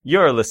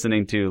You're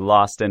listening to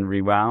Lost and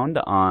Rewound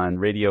on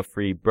Radio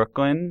Free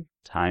Brooklyn.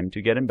 Time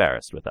to get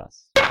embarrassed with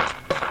us.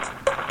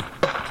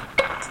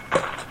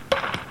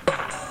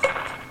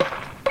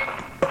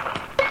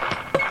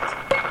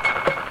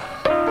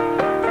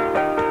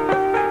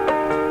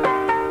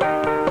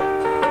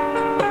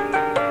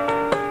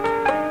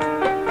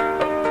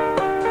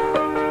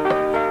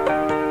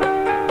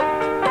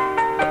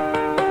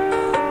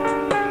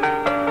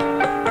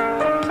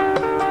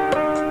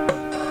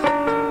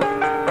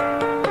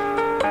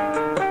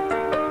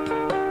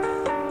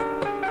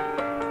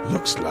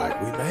 Looks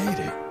like we made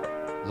it.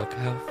 Look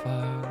how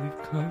far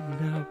we've come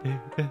now,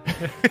 baby.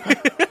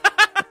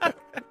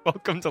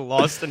 Welcome to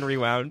Lost and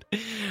Rewound.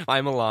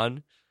 I'm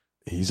Alon.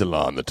 He's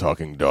Alon, the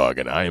talking dog,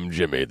 and I am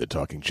Jimmy, the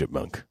talking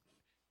chipmunk.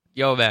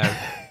 Yo, man.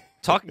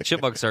 Talking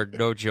chipmunks are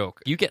no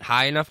joke. You get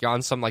high enough, you're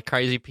on some like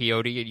crazy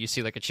peyote, and you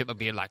see like a chipmunk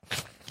being like...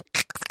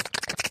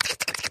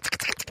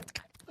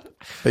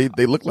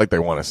 They look like they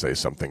want to say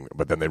something,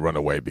 but then they run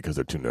away because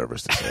they're too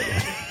nervous to say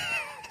it.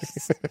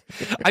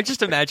 I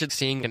just imagine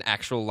seeing an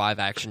actual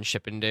live-action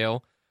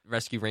Chippendale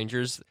Rescue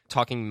Rangers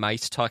talking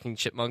mice, talking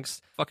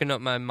chipmunks. Fucking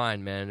up my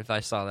mind, man, if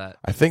I saw that.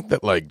 I think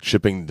that, like,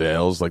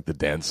 Chippendales, like the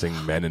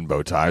dancing men in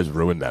bow ties,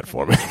 ruined that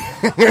for me.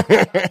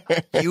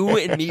 You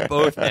and me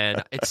both,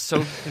 man. It's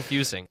so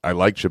confusing. I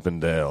like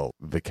Chippendale,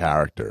 the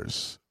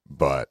characters,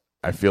 but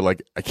I feel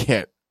like I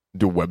can't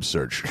do web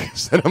search.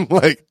 And I'm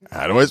like,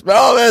 how do I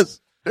spell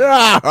this?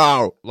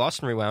 No!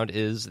 Lost and Rewound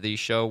is the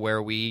show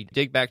where we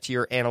dig back to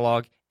your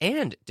analog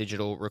and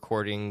digital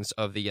recordings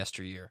of the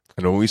yesteryear.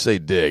 And when we say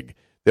dig,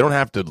 they don't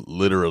have to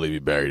literally be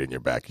buried in your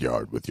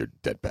backyard with your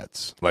dead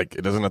pets. Like,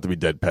 it doesn't have to be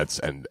dead pets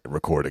and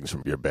recordings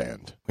from your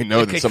band. We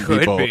know that some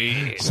people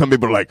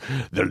are like,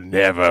 they'll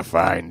never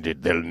find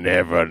it. They'll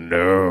never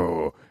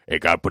know. I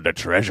got put a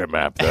treasure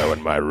map, though,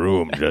 in my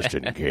room just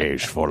in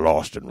case for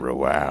Lost and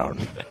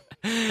Rewound.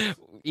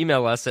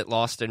 Email us at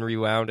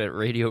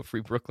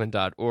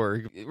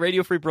lostandrewound@radiofreebrooklyn.org.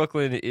 Radio Free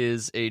Brooklyn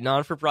is a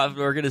non-for-profit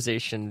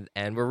organization,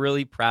 and we're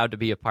really proud to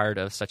be a part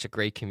of such a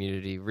great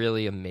community.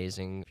 Really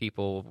amazing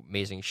people,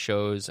 amazing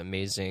shows,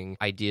 amazing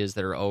ideas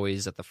that are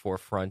always at the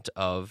forefront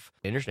of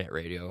internet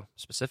radio,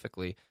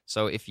 specifically.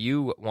 So if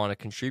you want to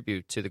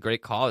contribute to the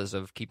great cause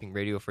of keeping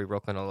Radio Free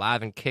Brooklyn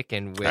alive and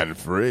kicking with... And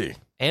free.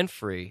 And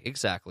free,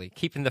 exactly.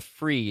 Keeping the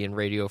free in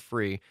Radio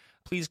Free.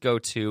 Please go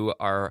to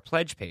our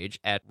pledge page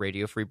at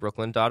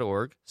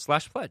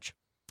radiofreebrooklyn.org/pledge.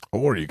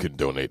 Or you can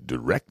donate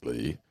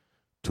directly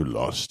to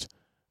Lost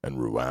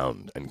and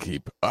Rewound and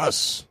keep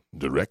us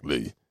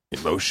directly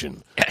in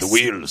motion. Yes. The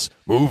wheels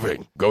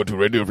moving. Go to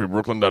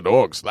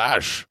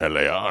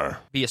radiofreebrooklyn.org/LAR.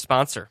 Be a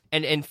sponsor.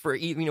 And for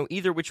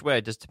either which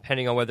way, just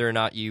depending on whether or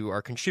not you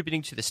are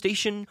contributing to the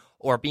station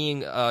or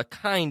being a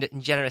kind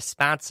and generous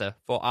sponsor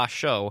for our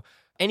show,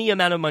 any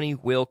amount of money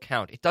will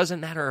count. It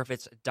doesn't matter if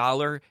it's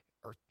 $1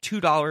 or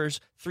 $2,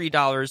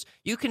 $3.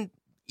 You can,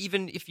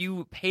 even if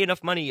you pay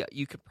enough money,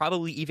 you could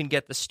probably even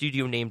get the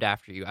studio named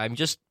after you. I'm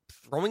just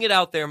throwing it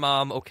out there,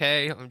 Mom,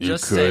 okay? I'm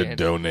just saying. You could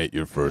donate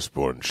your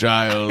firstborn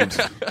child.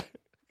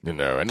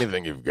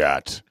 Anything you've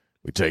got.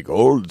 We take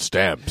old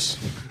stamps.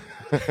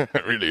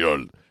 Really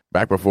old.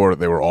 Back before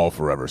they were all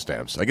forever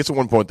stamps. I guess at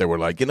one point they were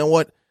like, you know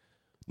what?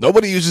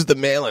 Nobody uses the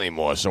mail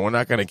anymore, so we're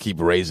not going to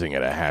keep raising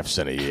it a half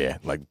cent a year.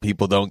 Like,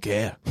 people don't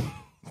care.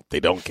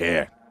 They don't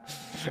care.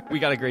 We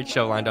got a great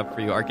show lined up for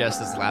you. Our guest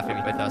is laughing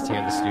with us here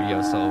in the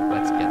studio, so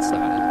let's get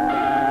started.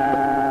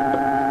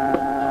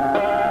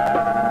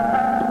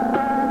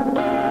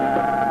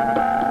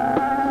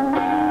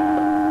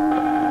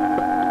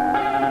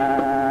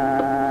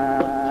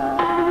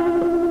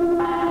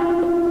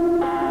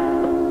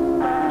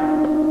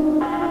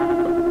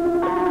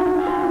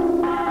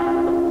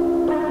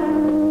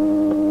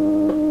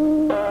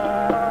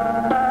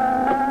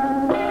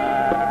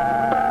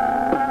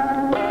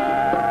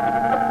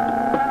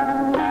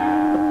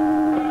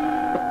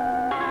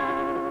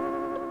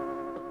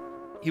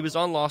 He was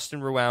on Lost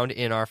and Rewound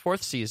in our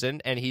 4th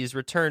season, and he's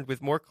returned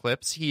with more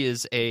clips. He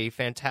is a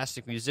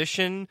fantastic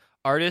musician,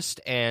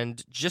 artist,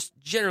 and just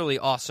generally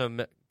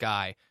awesome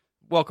guy.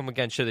 Welcome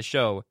again to the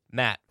show,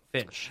 Matt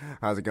Finch.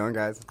 How's it going,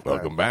 guys?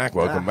 Welcome back.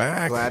 Welcome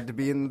back. Glad to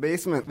be in the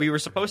basement. We were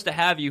supposed to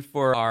have you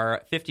for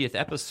our 50th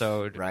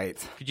episode.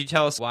 Right. Could you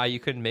tell us why you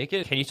couldn't make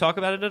it? Can you talk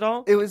about it at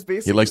all? It was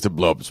basically... He likes to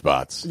blow up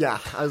spots. Yeah,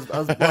 I was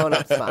blowing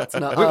up spots.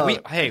 No,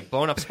 Hey,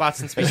 blowing up spots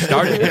since we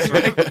started this,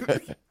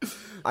 right?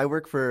 I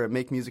work for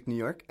Make Music New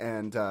York,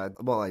 and,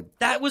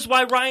 That was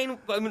why Ryan...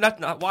 I mean,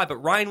 not why, but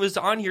Ryan was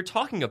on here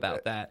talking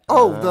about that.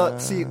 Oh,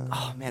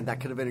 man,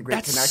 that could have been a great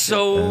That's connection.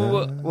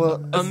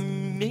 so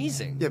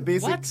amazing. Yeah,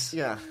 basically, What?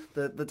 yeah.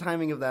 The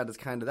timing of that is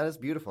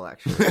beautiful,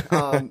 actually.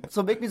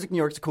 So Make Music New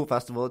York's a cool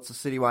festival. It's a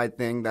citywide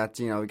thing that,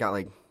 we got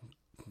like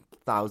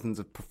thousands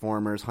of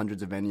performers,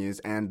 hundreds of venues,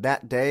 and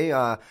that day,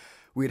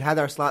 we'd had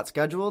our slot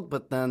scheduled,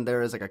 but then there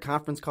was like a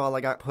conference call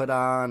I got put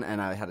on,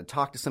 and I had to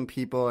talk to some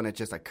people, and I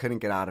couldn't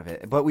get out of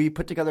it. But we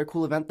put together a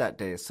cool event that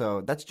day,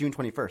 so that's June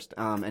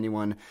 21st.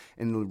 Anyone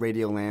in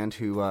Radio Land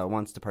who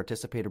wants to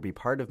participate or be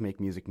part of Make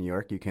Music New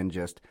York, you can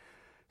just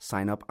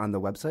sign up on the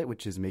website,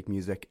 which is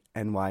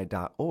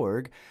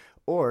makemusicny.org,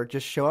 or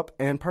just show up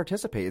and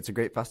participate. It's a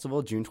great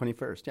festival, June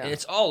 21st. Yeah. And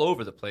it's all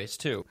over the place,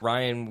 too.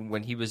 Ryan,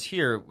 when he was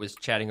here, was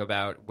chatting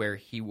about where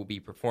he will be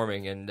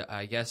performing, and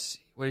I guess,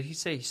 what did he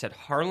say? He said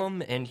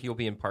Harlem, and he'll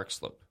be in Park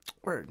Slope.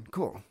 Word.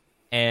 Cool.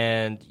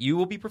 And you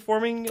will be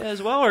performing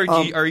as well, or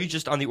are you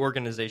just on the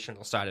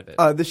organizational side of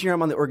it? This year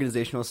I'm on the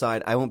organizational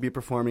side. I won't be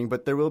performing,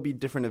 but there will be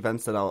different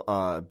events that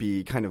I'll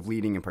be kind of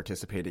leading and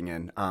participating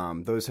in.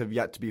 Those have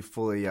yet to be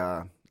fully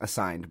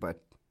assigned,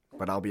 but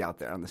I'll be out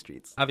there on the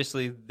streets.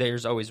 Obviously,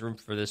 there's always room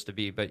for this to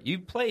be, but you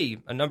play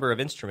a number of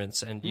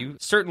instruments, and you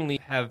certainly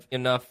have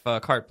enough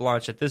carte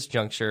blanche at this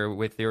juncture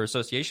with your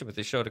association with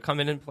the show to come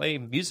in and play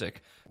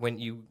music. When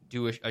you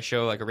do a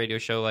show, like a radio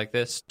show like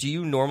this, do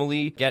you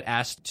normally get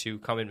asked to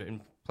come in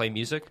and play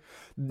music?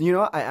 You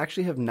know, I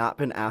actually have not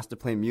been asked to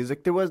play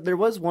music. There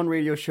was one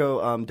radio show,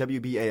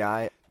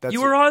 WBAI.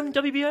 You were on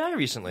WBAI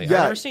recently. Yeah,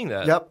 I've never seen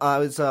that. Yep, I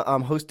was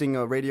hosting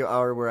a radio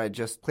hour where I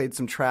just played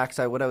some tracks.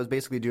 What I was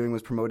basically doing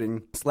was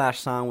promoting Slash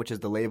Sound, which is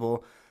the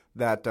label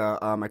that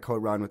I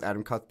co-run with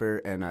Adam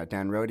Cuthbert and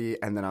Dan Rohde,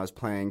 and then I was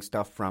playing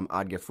stuff from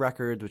Odd Gift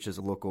Records, which is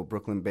a local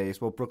Brooklyn-based,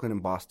 Brooklyn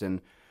and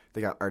Boston.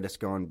 They got artists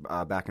going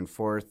back and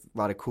forth, a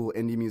lot of cool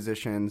indie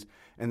musicians,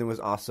 and then was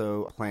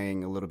also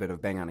playing a little bit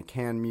of Bang on a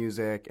Can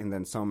music, and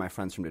then some of my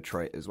friends from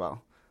Detroit as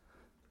well.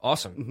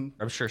 Awesome. Mm-hmm.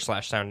 I'm sure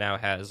Slash Sound now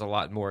has a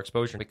lot more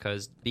exposure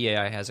because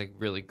BAI has a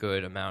really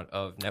good amount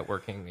of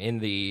networking in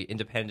the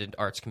independent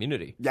arts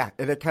community. Yeah,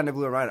 it kind of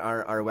blew around.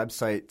 Our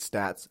website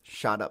stats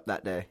shot up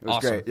that day. It was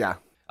Awesome. great, yeah.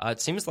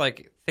 It seems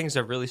like things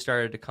have really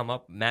started to come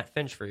up. Matt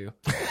Finch for you.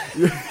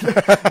 Things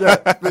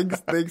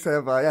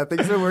have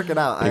working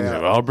out. Things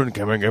have all been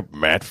coming up,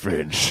 Matt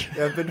Finch.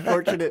 I've been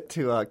fortunate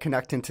to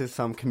connect into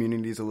some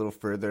communities a little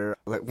further.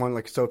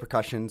 Like So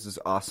Percussions is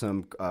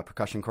awesome.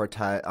 Percussion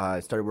quartet.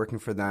 I started working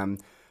for them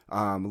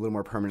a little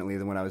more permanently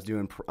than what I was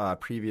doing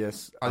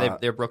previous. Are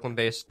they a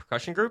Brooklyn-based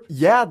percussion group?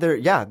 Yeah, they're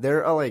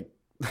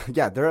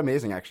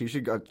amazing, actually. You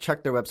should go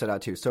check their website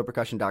out, too,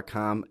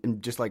 sopercussion.com,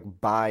 and just,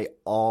 buy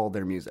all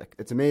their music.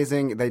 It's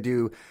amazing. They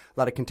do a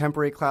lot of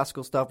contemporary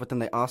classical stuff, but then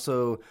they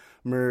also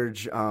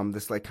merge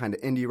this, kind of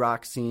indie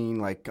rock scene,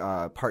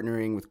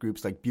 partnering with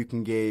groups like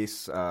Buchan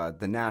Gase,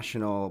 The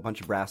National, a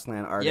bunch of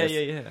Brassland artists.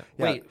 Yeah.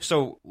 Wait,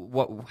 so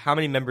how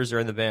many members are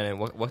in the band, and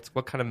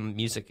what kind of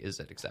music is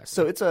it exactly?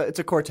 So it's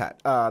a quartet.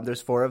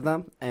 There's 4 of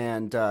them,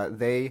 and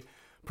they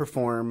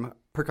perform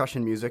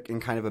percussion music in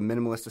kind of a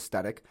minimalist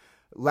aesthetic.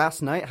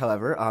 Last night,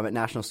 however, at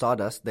National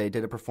Sawdust, they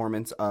did a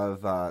performance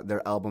of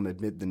their album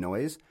Amid the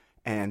Noise,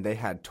 and they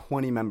had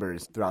 20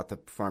 members throughout the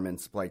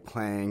performance,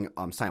 playing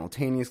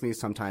simultaneously,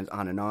 sometimes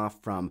on and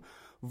off, from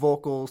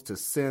vocals to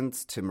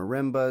synths to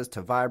marimbas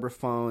to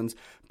vibraphones,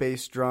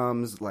 bass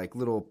drums,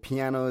 little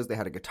pianos. They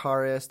had a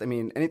guitarist. I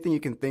mean, anything you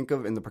can think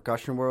of in the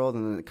percussion world,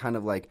 and then kind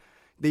of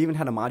they even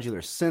had a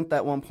modular synth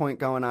at one point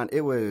going on.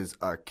 It was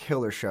a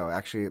killer show,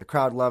 actually. The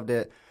crowd loved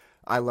it.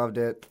 I loved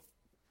it.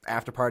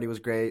 After party was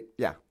great.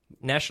 Yeah.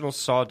 National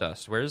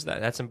Sawdust. Where is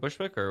that? That's in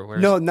Bushwick, or where?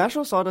 No,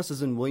 National Sawdust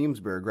is in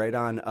Williamsburg, right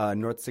on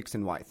North 6th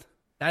and Wythe.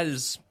 That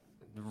is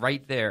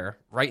right there,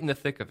 right in the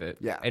thick of it.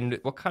 Yeah. And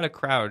what kind of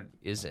crowd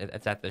is it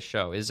at this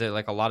show? Is it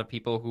a lot of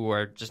people who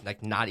are just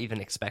not even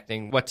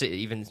expecting what to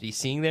even be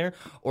seeing there,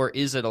 or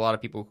is it a lot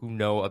of people who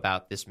know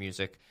about this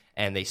music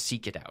and they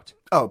seek it out?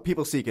 Oh,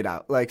 people seek it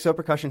out. So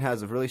Percussion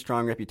has a really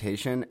strong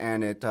reputation,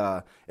 and it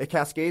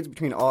cascades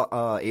between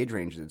all age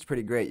ranges. It's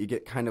pretty great. You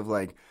get kind of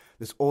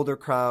this older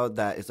crowd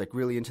that is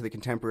really into the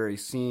contemporary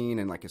scene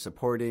and is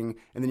supporting,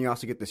 and then you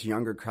also get this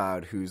younger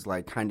crowd who's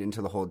kind of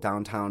into the whole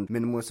downtown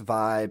minimalist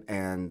vibe,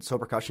 and So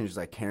Percussion is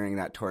carrying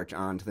that torch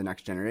on to the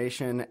next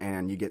generation,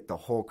 and you get the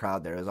whole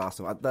crowd there. It was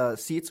awesome. The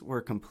seats were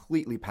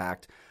completely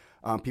packed.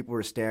 People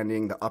were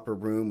standing. The upper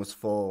room was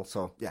full.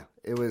 So yeah,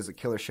 it was a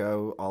killer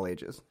show, all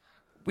ages.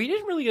 We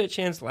didn't really get a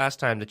chance last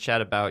time to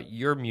chat about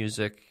your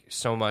music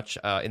so much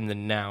in the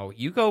now.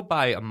 You go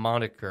by a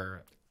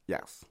moniker.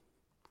 Yes.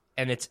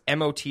 And it's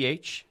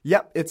MOTH?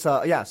 Yep, it's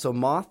so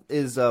Moth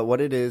is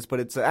what it is, but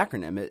it's an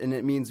acronym, and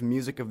it means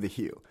Music of the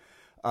Hue.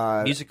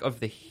 Music of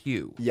the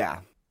Hue.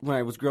 Yeah. When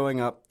I was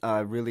growing up,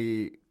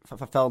 really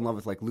fell in love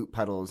with loop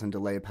pedals and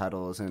delay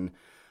pedals, and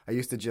I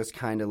used to just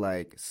kind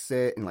of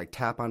sit and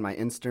tap on my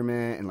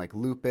instrument and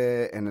loop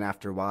it, and then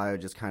after a while,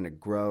 just kind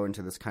of grow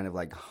into this kind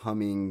of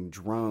humming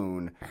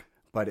drone,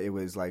 but it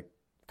was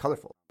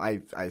colorful.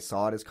 I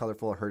saw it as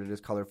colorful, heard it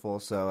as colorful,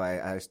 so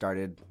I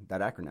started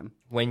that acronym.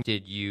 When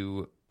did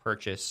you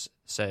purchase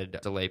said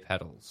delay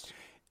pedals?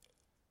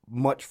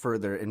 Much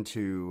further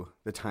into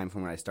the time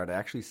from when I started. I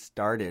actually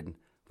started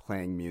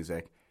playing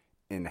music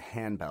in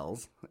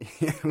handbells.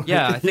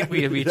 Yeah, I think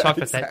we talked about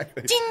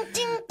exactly. that. Ding,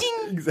 ding,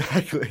 ding.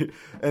 Exactly.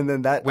 And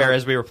then that...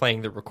 Whereas we were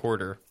playing the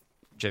recorder,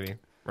 Jimmy,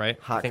 right?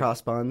 Hot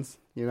cross buns.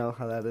 You know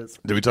how that is?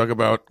 Did we talk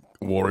about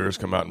Warriors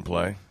Come Out and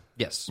Play?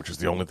 Yes. Which is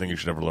the only thing you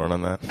should ever learn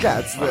on that? Yeah,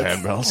 it's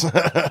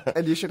handbells.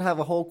 And you should have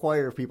a whole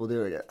choir of people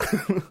doing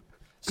it.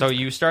 So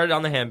you started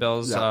on the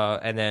handbells, Yeah.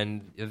 and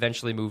then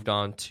eventually moved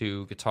on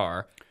to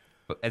guitar.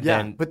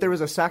 But there was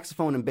a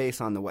saxophone and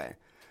bass on the way.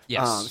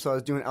 Yes. So I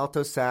was doing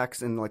alto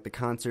sax in like the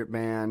concert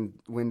band,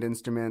 wind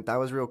instrument. That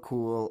was real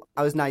cool.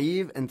 I was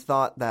naive and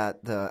thought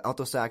that the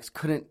alto sax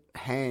couldn't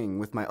hang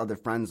with my other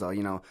friends though.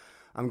 You know,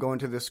 I'm going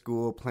to this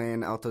school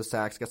playing alto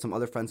sax, got some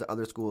other friends at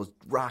other schools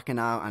rocking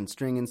out on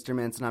string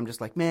instruments, and I'm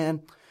just like,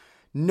 man,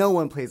 no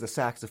one plays a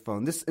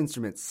saxophone. This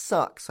instrument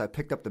sucks. So I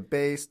picked up the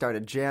bass,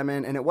 started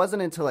jamming, and it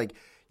wasn't until like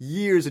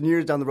years and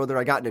years down the road that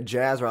I got into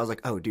jazz where I was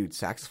like, oh, dude,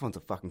 saxophone's a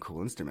fucking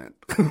cool instrument.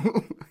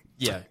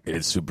 Yeah. It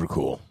is super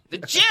cool. The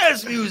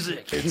jazz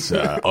music! It's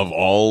of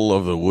all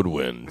of the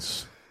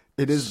woodwinds,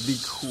 It is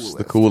the coolest. it's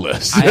the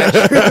coolest.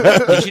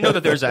 Did you know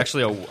that there's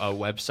actually a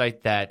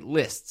website that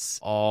lists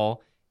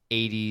all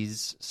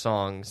 80s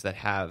songs that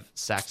have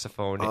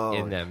saxophone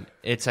in them?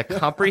 It's a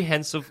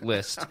comprehensive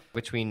list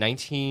between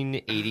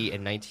 1980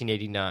 and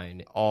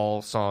 1989,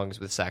 all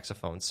songs with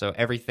saxophone. So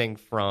everything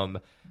from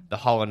the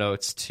Hall &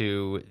 Oates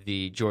to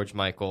the George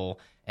Michael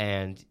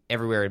and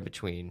everywhere in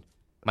between.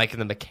 Mike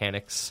and the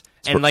Mechanics.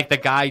 And like the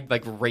guy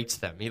like rates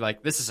them. He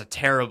like, this is a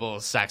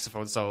terrible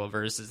saxophone solo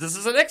versus this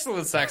is an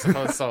excellent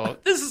saxophone solo.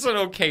 This is an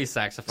okay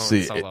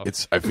saxophone solo.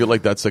 I feel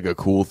like that's like a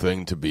cool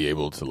thing to be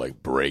able to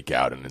like break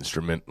out an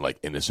instrument like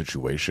in a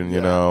situation,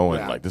 you know,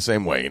 and like the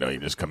same way, you know, you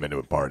just come into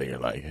a party, you're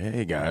like,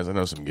 hey guys, I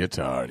know some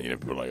guitar, and you know,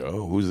 people are like,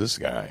 oh, who's this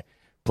guy?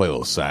 Play a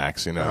little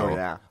sax, you know. Oh,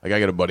 yeah. Like I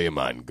got a buddy of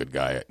mine, good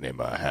guy named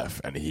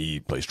Hef, and he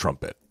plays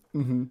trumpet.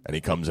 Mm-hmm. And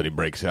he comes and he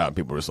breaks out, and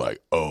people are just like,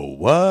 oh,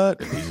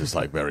 what? And he's just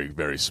like very,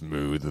 very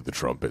smooth with the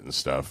trumpet and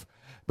stuff.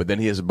 But then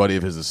he has a buddy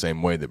of his the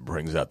same way that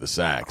brings out the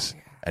sax.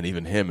 And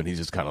even him, and he's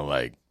just kind of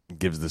like,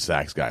 gives the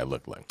sax guy a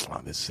look like,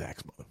 oh, this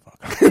sax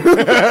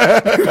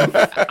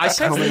motherfucker. I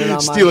sense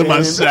that, Stealing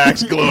my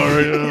sax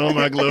glory, all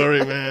my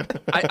glory, man.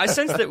 I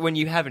sense that when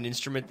you have an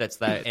instrument that's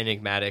that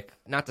enigmatic,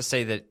 not to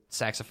say that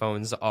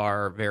saxophones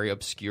are very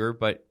obscure,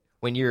 but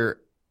when you're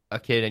a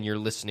kid and you're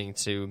listening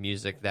to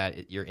music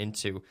that you're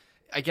into,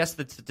 I guess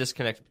that's the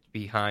disconnect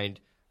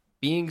behind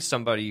being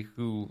somebody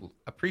who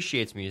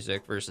appreciates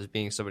music versus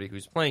being somebody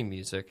who's playing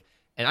music.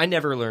 And I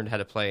never learned how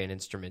to play an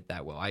instrument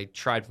that well. I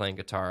tried playing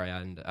guitar,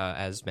 and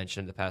as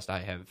mentioned in the past, I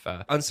have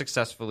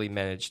unsuccessfully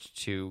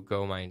managed to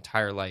go my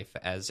entire life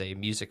as a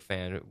music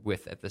fan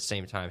with, at the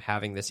same time,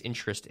 having this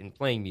interest in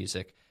playing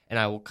music. And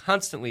I will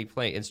constantly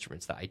play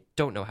instruments that I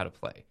don't know how to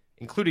play,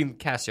 including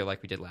Casio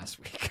like we did last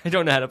week. I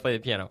don't know how to play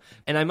the piano.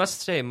 And I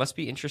must say, it must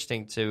be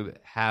interesting to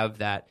have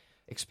that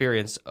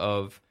experience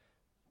of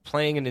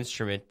playing an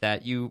instrument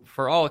that you,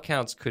 for all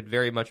accounts, could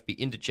very much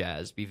be into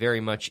jazz, be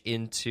very much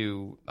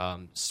into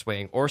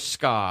swing or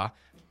ska,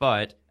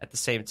 but at the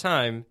same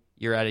time,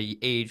 you're at an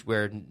age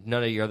where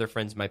none of your other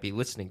friends might be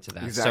listening to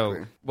that. Exactly.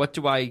 So what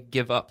do I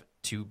give up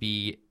to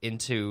be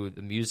into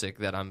the music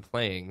that I'm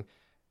playing?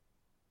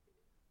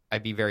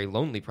 I'd be very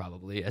lonely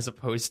probably, as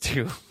opposed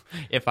to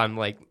if I'm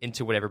like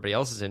into what everybody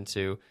else is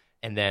into,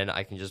 and then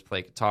I can just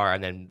play guitar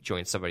and then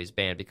join somebody's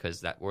band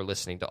because that we're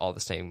listening to all the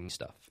same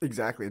stuff.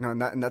 Exactly. No,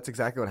 and that's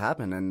exactly what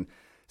happened. And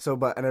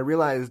I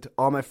realized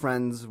all my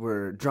friends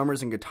were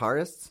drummers and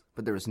guitarists,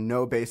 but there was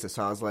no bassist.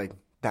 So I was like,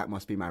 that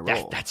must be my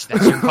role. That's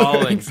your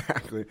calling.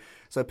 Exactly.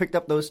 So I picked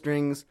up those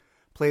strings,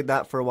 played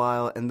that for a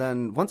while, and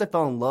then once I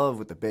fell in love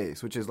with the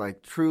bass, which is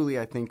like truly,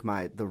 I think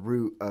the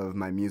root of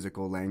my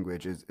musical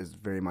language is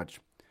very much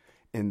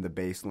in the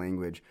bass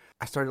language.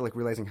 I started like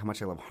realizing how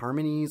much I love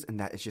harmonies, and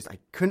that it's just I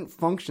couldn't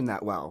function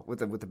that well with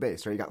the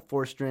bass. Right, you got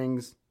 4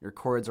 strings, your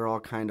chords are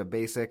all kind of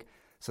basic.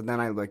 So then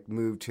I like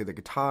moved to the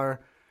guitar,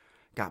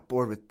 got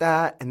bored with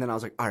that, and then I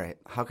was like, all right,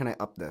 how can I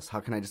up this? How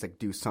can I just like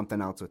do something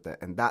else with it?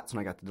 And that's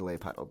when I got the delay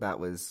pedal. That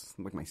was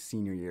like my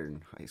senior year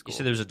in high school. You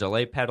said there was a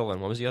delay pedal,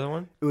 and what was the other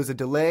one? It was a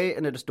delay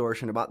and a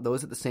distortion, about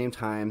those at the same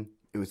time.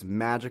 It was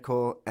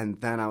magical, and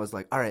then I was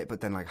like, all right,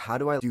 but then like how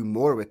do I do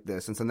more with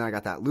this? And so then I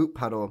got that loop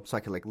pedal so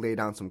I could like lay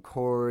down some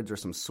chords or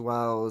some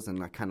swells and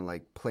like kind of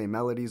like play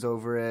melodies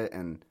over it,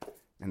 and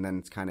then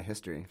it's kind of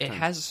history. It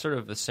has sort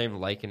of the same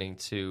likening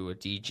to a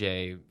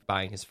DJ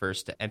buying his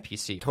first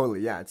MPC. Totally,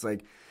 yeah. It's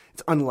like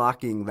it's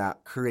unlocking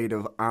that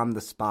creative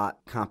on-the-spot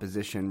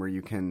composition where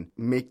you can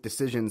make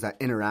decisions that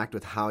interact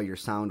with how your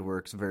sound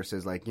works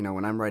versus like, you know,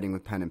 when I'm writing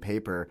with pen and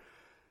paper,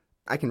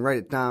 I can write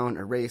it down,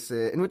 erase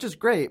it, and which is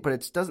great, but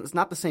it's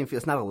not the same feel.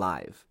 It's not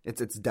alive.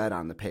 It's dead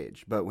on the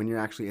page. But when you're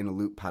actually in a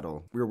loop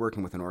pedal, we're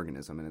working with an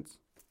organism, and it's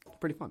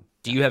pretty fun.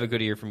 Do you have a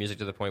good ear for music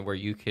to the point where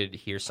you could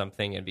hear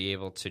something and be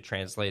able to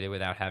translate it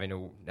without having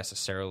to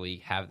necessarily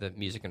have the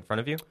music in front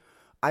of you?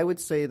 I would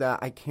say that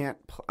I can't.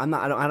 I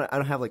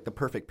don't have like the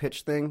perfect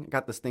pitch thing. I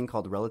got this thing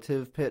called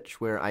relative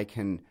pitch where I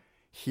can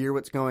hear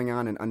what's going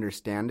on and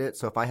understand it.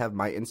 So if I have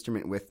my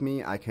instrument with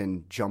me, I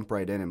can jump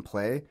right in and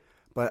play.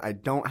 But I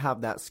don't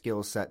have that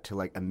skill set to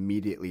like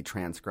immediately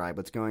transcribe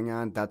what's going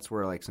on. That's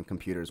where like some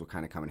computers will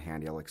kind of come in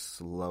handy. I'll like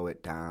slow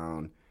it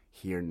down,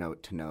 hear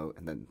note to note,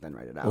 and then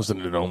write it out.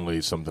 Wasn't it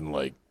only something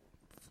like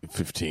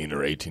 15 or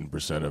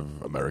 18%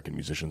 of American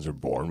musicians are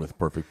born with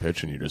perfect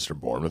pitch, and you just are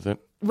born with it?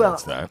 Well,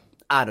 that's that.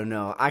 I don't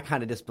know. I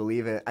kind of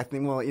disbelieve it. I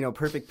think, well, you know,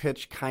 perfect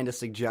pitch kind of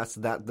suggests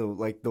that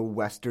the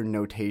Western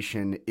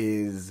notation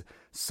is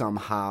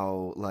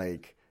somehow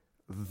like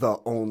the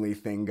only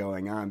thing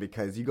going on,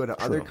 because you go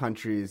to other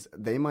countries,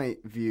 they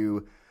might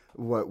view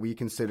what we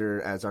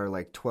consider as our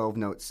like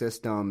 12-note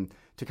system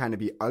to kind of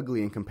be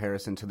ugly in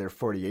comparison to their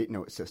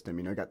 48-note system.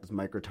 You got those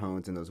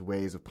microtones and those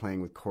ways of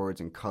playing with chords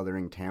and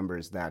coloring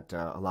timbres that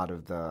a lot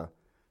of the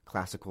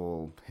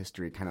classical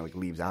history kind of like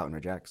leaves out and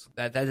rejects.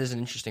 That is an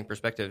interesting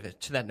perspective.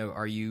 To that note,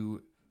 are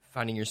you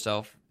finding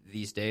yourself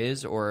these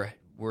days, or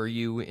were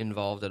you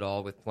involved at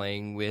all with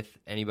playing with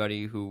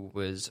anybody who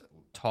was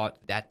taught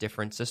that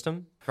different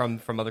system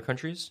from other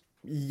countries?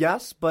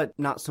 Yes, but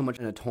not so much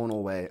in a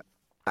tonal way.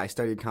 I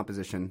studied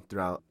composition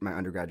throughout my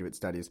undergraduate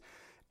studies.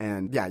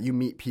 And yeah, you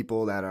meet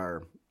people that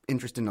are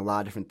interested in a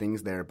lot of different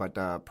things there.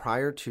 But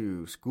prior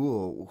to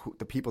school,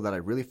 the people that I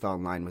really fell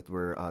in line with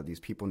were these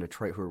people in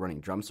Detroit who were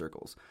running drum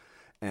circles.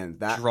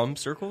 And that drum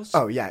circles?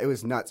 Oh, yeah, it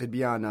was nuts. It'd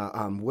be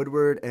on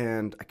Woodward,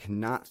 and I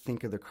cannot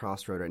think of the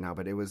crossroad right now,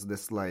 but it was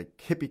this like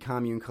hippie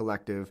commune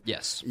collective.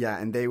 Yes. Yeah,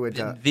 and they would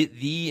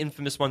the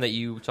infamous one that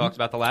you talked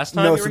about the last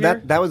time. No, you were so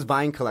here? that was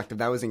Vine Collective.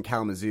 That was in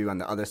Kalamazoo on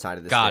the other side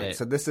of the Got state. it.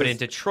 So this but is in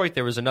Detroit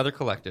there was another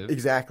collective.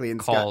 Exactly. And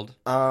called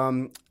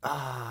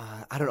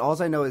I don't know.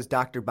 All I know is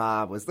Dr.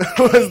 Bob was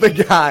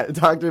the guy.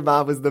 Dr.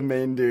 Bob was the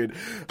main dude.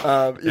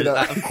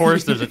 Of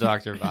course there's a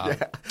Dr.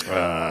 Bob.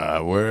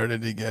 Yeah. Where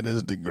did he get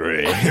his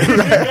degree?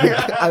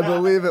 I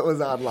believe it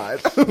was online.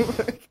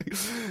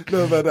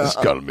 No, but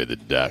Just call me the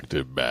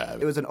Dr.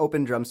 Bob. It was an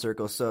open drum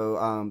circle,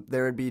 so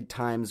there would be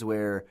times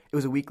where it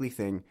was a weekly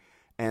thing,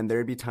 and there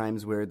would be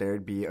times where there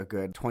would be a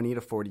good 20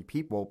 to 40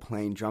 people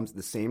playing drums at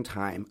the same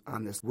time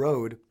on this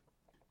road,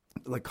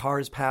 like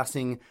cars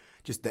passing,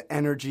 just the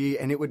energy,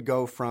 and it would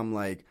go from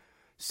like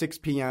 6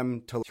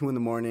 p.m. till 2 in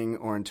the morning,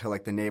 or until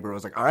like the neighbor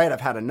was like, all right,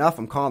 I've had enough,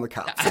 I'm calling the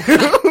cops.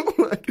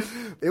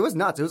 It was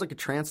nuts. It was like a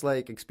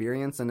trance-like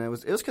experience, and it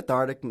was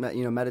cathartic,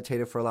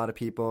 meditative for a lot of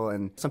people,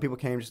 and some people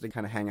came just to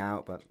kind of hang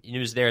out. But it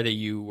was there that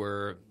you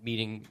were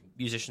meeting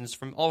musicians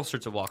from all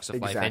sorts of walks of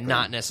life, Exactly. and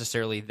not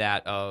necessarily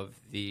that of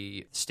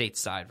the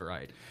stateside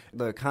variety.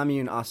 The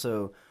commune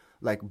also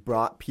like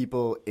brought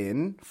people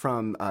in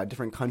from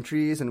different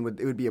countries, and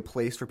it would be a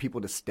place for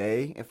people to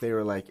stay if they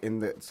were like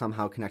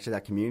somehow connected to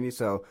that community.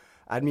 So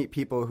I'd meet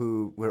people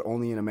who were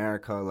only in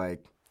America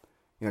like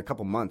a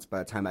couple months by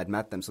the time I'd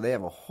met them. So they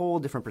have a whole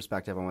different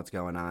perspective on what's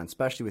going on,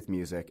 especially with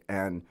music.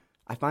 And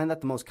I find that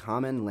the most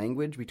common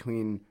language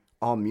between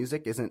all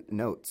music isn't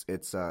notes.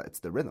 It's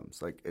the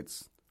rhythms. Like,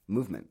 it's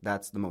movement.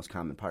 That's the most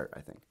common part, I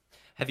think.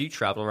 Have you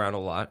traveled around a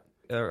lot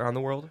around the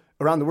world?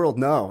 Around the world?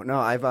 No.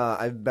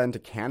 I've been to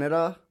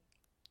Canada.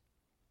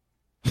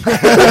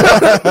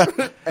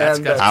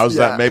 How's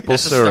that maple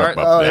That's a syrup start.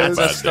 up there?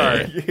 That's a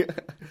start. Yeah.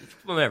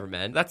 Whatever,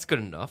 man. That's good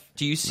enough.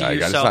 Do you see No,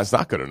 yourself? that's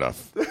not good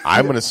enough.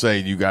 I'm going to say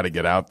you got to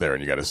get out there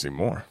and you got to see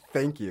more.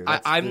 Thank you.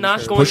 I'm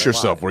not going- Push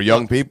yourself. We're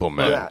young people,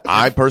 man. Yeah.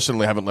 I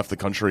personally haven't left the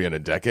country in a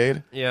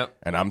decade. Yeah.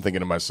 And I'm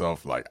thinking to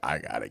myself, like, I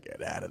got to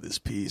get out of this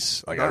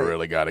piece. Like, I Right.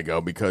 really got to go,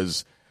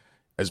 because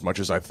as much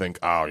as I think,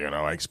 I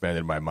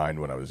expanded my mind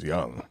when I was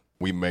young,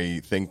 we may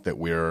think that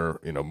we're,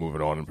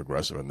 moving on and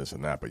progressive and this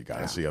and that, but you got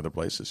to see other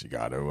places. You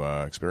got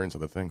to experience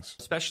other things.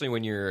 Especially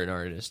when you're an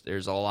artist,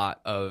 there's a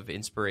lot of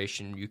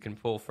inspiration you can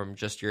pull from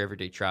just your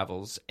everyday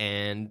travels.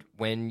 And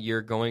when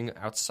you're going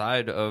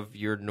outside of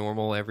your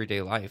normal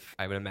everyday life,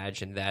 I would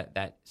imagine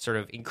that sort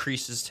of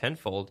increases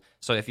tenfold.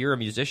 So if you're a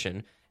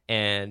musician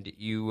and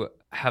you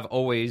have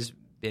always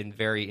been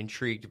very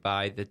intrigued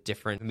by the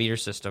different meter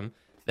system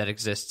that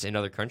exists in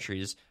other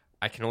countries,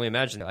 I can only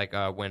imagine, like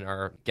when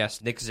our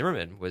guest Nick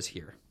Zimmerman was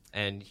here,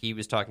 and he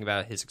was talking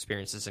about his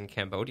experiences in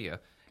Cambodia.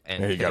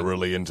 And He got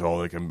really into all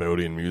the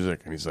Cambodian music,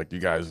 and he's like, "You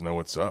guys know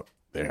what's up."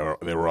 They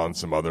were on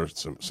some other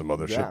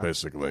Yeah. shit,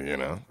 basically,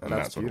 and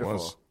that's what beautiful. it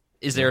was.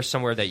 Is there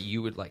somewhere that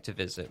you would like to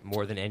visit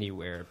more than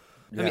anywhere?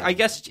 I mean, I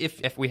guess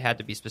if we had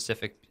to be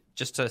specific,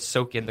 just to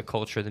soak in the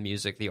culture, the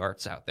music, the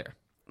arts out there.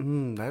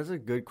 That is a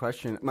good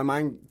question. My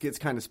mind gets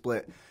kind of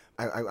split.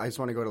 I just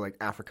want to go to like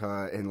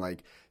Africa and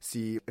like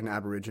see an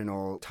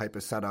Aboriginal type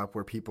of setup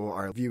where people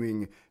are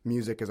viewing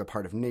music as a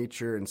part of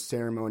nature and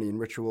ceremony and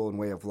ritual and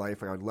way of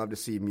life. Like, I would love to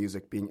see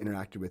music being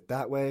interacted with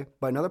that way.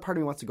 But another part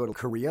of me wants to go to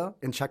Korea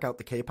and check out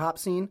the K-pop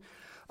scene.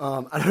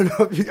 I don't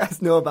know if you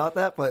guys know about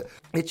that, but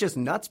it's just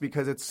nuts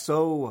because it's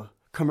so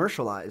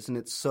commercialized and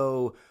it's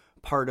so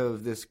part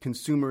of this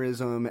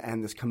consumerism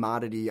and this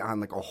commodity on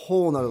like a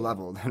whole nother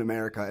level than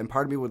America. And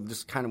part of me would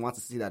just kind of wants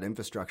to see that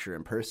infrastructure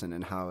in person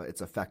and how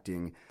it's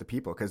affecting the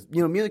people. Because,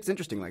 music's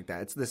interesting like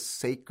that. It's this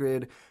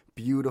sacred,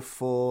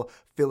 beautiful,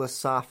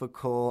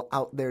 philosophical,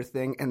 out there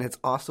thing. And it's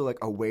also like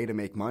a way to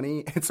make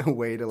money. It's a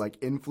way to like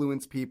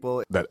influence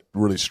people. That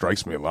really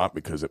strikes me a lot,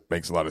 because it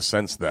makes a lot of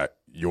sense that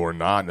you're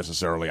not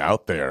necessarily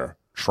out there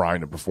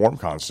trying to perform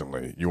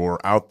constantly. You're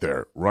out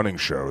there running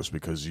shows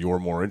because you're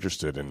more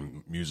interested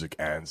in music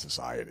and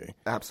society.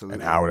 Absolutely.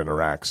 And how it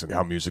interacts and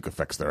how music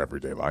affects their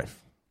everyday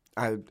life.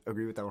 I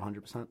agree with that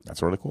 100%.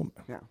 That's really cool.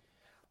 Yeah.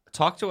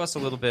 Talk to us a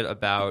little bit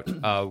about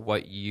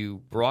what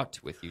you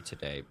brought with you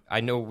today. I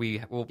know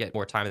we will get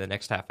more time in the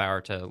next half hour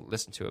to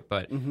listen to it,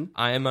 but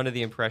I am under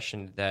the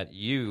impression that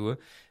you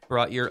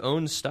brought your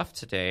own stuff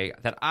today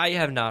that I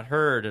have not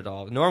heard at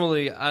all.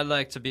 Normally, I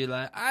like to be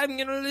like, I'm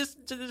going to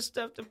listen to this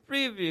stuff to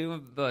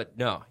preview, but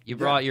no, you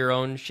brought your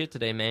own shit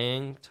today,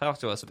 man. Talk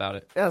to us about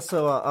it. Yeah,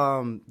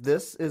 so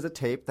this is a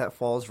tape that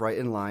falls right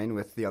in line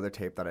with the other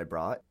tape that I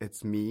brought.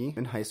 It's me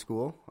in high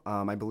school.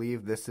 I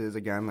believe this is,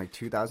 again, like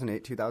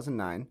 2008,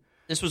 2009.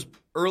 This was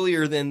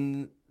earlier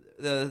than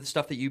the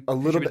stuff that you a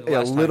little bit,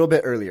 contributed last a little time.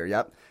 bit earlier.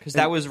 Yep, Because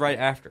that was right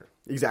after.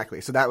 Exactly.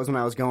 So that was when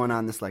I was going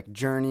on this like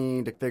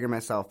journey to figure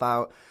myself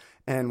out.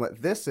 And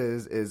what this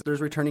is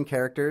there's returning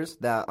characters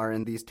that are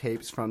in these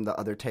tapes from the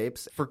other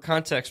tapes. For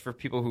context, for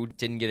people who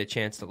didn't get a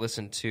chance to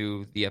listen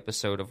to the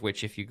episode, of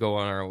which if you go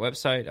on our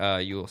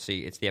website, you will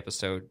see it's the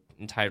episode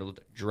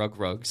entitled Drug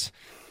Rugs.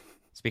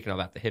 Speaking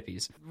about the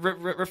hippies.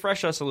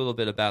 Refresh us a little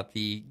bit about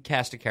the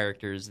cast of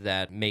characters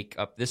that make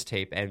up this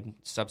tape and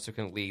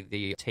subsequently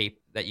the tape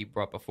that you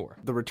brought before.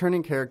 The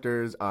returning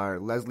characters are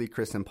Leslie,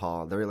 Chris, and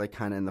Paul. They're like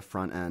kind of in the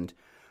front end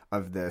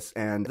of this.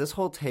 And this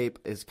whole tape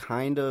is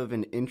kind of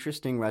an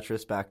interesting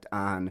retrospect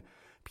on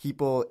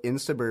people in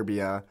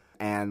suburbia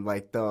and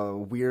like the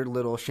weird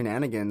little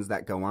shenanigans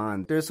that go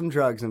on. There's some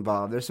drugs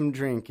involved. There's some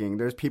drinking.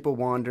 There's people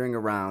wandering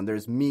around.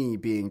 There's me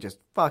being just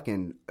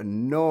fucking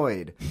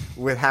annoyed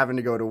with having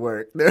to go to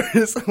work.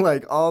 There's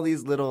like all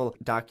these little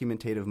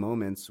documentative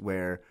moments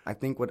where I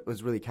think what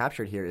was really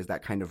captured here is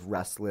that kind of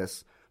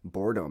restless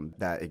boredom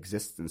that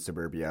exists in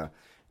suburbia.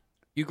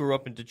 You grew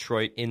up in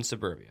Detroit in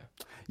suburbia.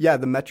 Yeah,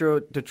 the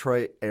Metro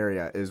Detroit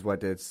area is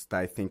what it's,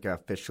 I think,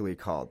 officially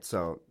called.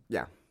 So,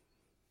 yeah.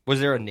 Was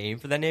there a name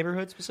for that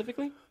neighborhood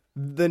specifically?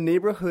 The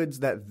neighborhoods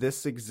that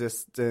this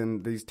exists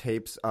in, these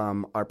tapes,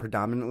 are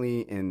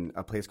predominantly in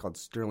a place called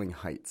Sterling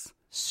Heights.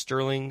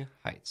 Sterling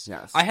Heights.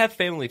 Yes. I have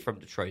family from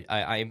Detroit.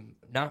 I'm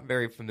not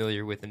very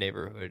familiar with the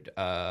neighborhood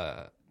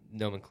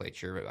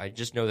nomenclature. I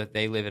just know that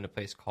they live in a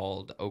place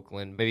called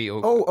Oakland. Maybe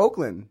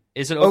Oakland.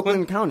 Is it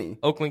Oakland? County.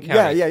 Oakland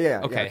County.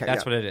 Yeah. Okay,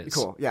 that's what it is.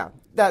 Cool. Yeah.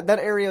 That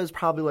area is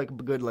probably like a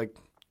good like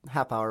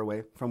half hour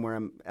away from where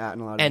I'm at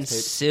in a lot of and these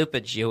tapes. super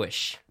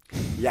Jewish.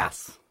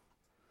 Yes.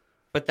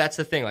 But that's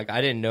the thing. Like, I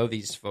didn't know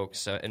these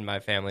folks in my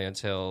family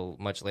until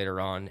much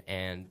later on,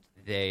 and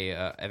they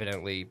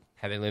evidently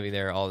have been living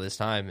there all this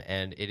time,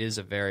 and it is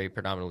a very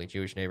predominantly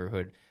Jewish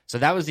neighborhood. So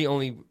that was the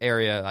only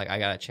area like I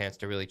got a chance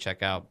to really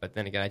check out. But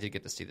then again, I did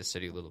get to see the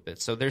city a little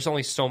bit. So there's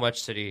only so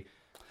much city.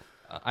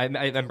 I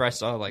remember I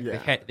saw like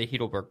the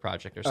Heidelberg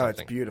Project or something. Oh,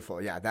 it's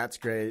beautiful. Yeah, that's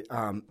great.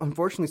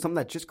 Unfortunately, something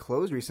that just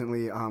closed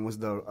recently was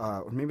the,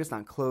 or maybe it's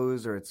not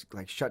closed or it's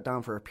like shut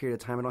down for a period of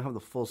time. I don't have the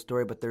full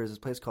story, but there's this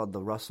place called the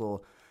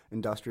Russell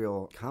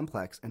Industrial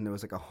Complex, and there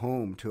was like a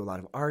home to a lot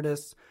of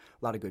artists,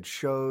 a lot of good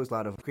shows, a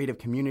lot of creative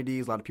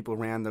communities. A lot of people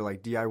ran their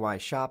like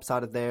DIY shops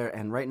out of there,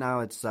 and right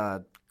now it's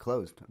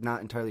closed. I'm not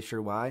entirely sure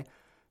why,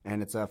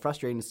 and it's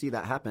frustrating to see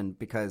that happen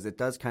because it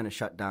does kind of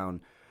shut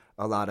down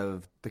a lot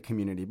of the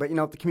community. But, you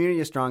know, the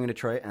community is strong in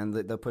Detroit, and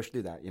they'll push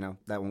through that. You know,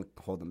 that won't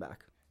hold them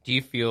back. Do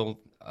you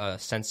feel a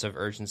sense of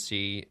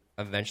urgency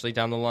eventually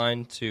down the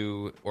line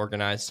to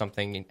organize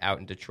something out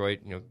in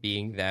Detroit, you know,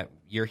 being that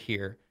you're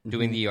here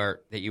doing the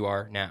art that you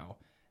are now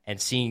and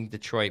seeing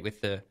Detroit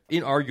with the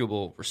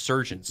inarguable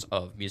resurgence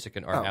of music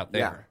and art out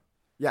there?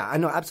 Yeah, I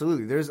know,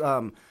 absolutely. There's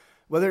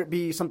whether it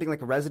be something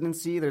like a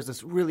residency, there's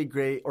this really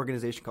great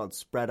organization called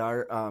Spread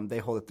Art. They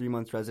hold a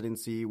 3-month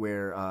residency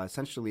where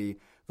essentially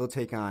they'll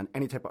take on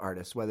any type of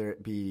artist, whether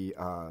it be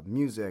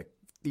music,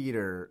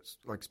 theater,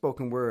 like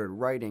spoken word,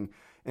 writing,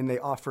 and they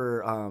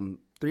offer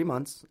 3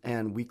 months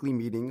and weekly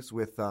meetings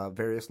with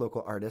various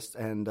local artists.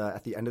 And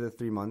at the end of the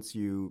 3 months,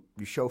 you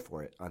show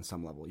for it on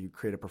some level. You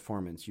create a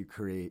performance. You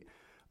create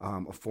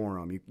a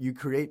forum. You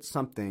create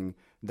something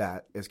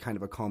that is kind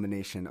of a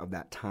culmination of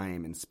that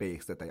time and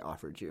space that they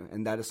offered you.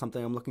 And that is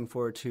something I'm looking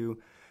forward to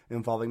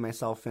involving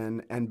myself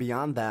in. And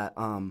beyond that,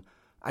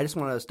 I just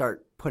want to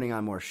start putting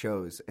on more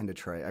shows in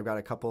Detroit. I've got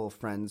a couple of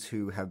friends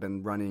who have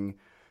been running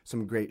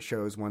some great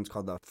shows. One's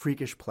called the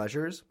Freakish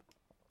Pleasures.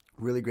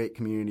 Really great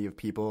community of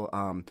people.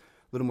 A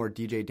little more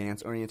DJ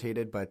dance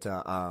orientated, but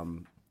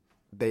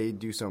they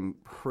do some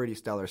pretty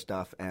stellar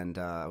stuff, and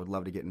I would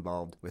love to get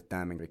involved with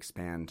them and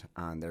expand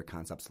on their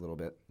concepts a little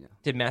bit. Yeah.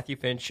 Did Matthew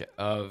Finch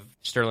of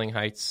Sterling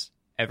Heights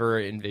ever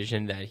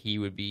envision that he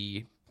would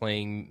be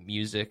playing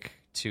music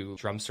to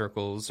drum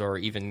circles or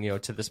even, you know,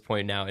 to this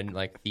point now in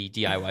like the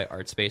DIY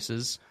art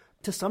spaces?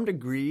 To some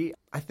degree,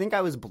 I think I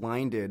was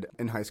blinded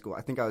in high school.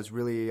 I think I was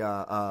really,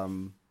 what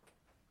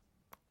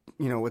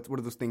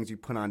are those things you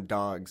put on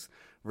dogs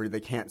where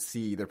they can't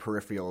see their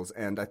peripherals?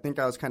 And I think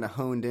I was kind of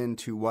honed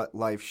into what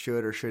life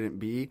should or shouldn't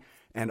be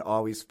and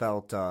always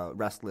felt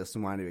restless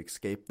and wanted to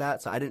escape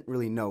that. So I didn't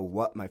really know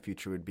what my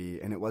future would be.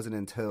 And it wasn't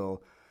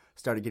until I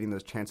started getting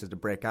those chances to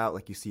break out,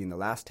 like you see in the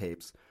last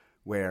tapes,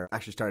 where I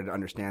actually started to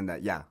understand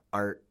that,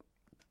 art,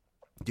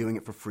 doing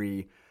it for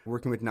free,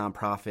 working with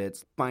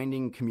nonprofits,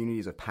 finding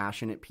communities of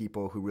passionate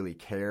people who really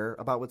care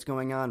about what's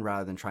going on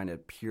rather than trying to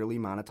purely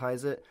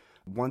monetize it.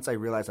 Once I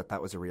realized that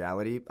that was a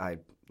reality, I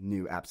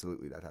knew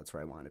absolutely that that's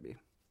where I wanted to be.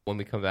 When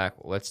we come back,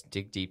 let's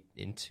dig deep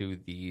into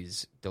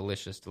these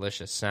delicious,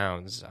 delicious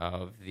sounds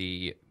of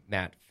the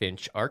Matt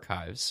Finch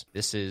archives.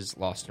 This is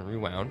Lost and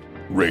Rewound.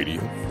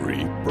 Radio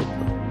Free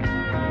Brooklyn.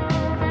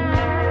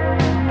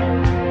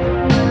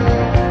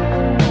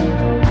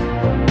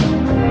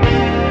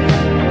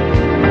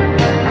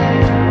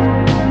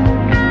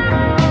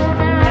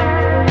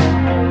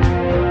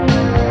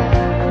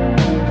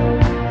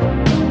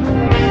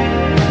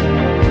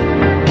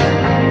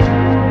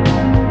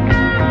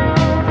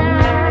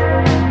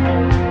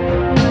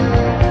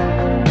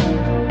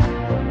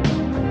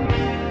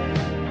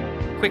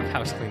 Quick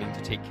house cleaning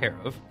to take care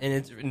of, and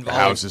it's involved. The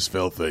house is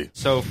filthy.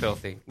 So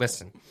filthy.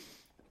 Listen,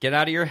 get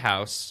out of your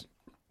house.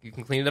 You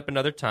can clean it up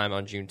another time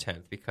on June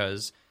 10th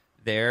because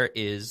there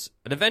is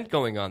an event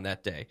going on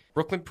that day.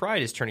 Brooklyn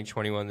Pride is turning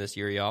 21 this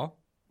year, y'all.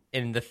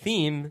 And the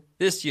theme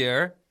this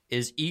year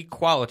is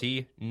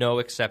equality, no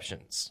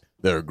exceptions.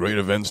 There are great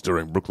events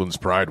during Brooklyn's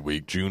Pride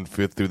Week, June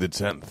 5th through the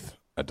 10th.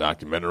 A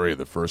documentary of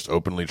the first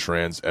openly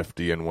trans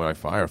FDNY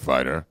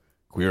firefighter,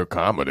 queer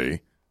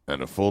comedy,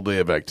 and a full day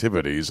of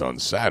activities on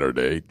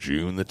Saturday,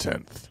 June the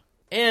 10th.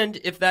 And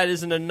if that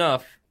isn't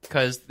enough,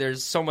 because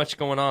there's so much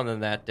going on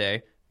that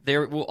day,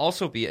 there will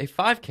also be a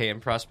 5K in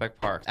Prospect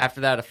Park.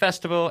 After that, a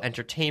festival,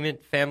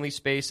 entertainment, family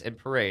space, and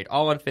parade,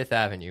 all on 5th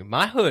Avenue.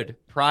 My hood,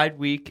 Pride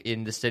Week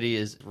in the city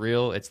is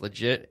real, it's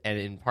legit, and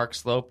in Park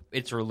Slope,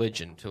 it's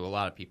religion to a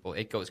lot of people.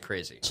 It goes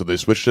crazy. So they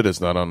switched it. It's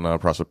not on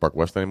Prospect Park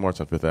West anymore. It's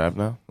on 5th Ave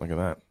now. Look at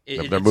that.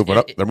 They're moving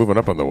up. They're moving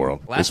up on the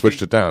world. They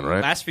switched it down,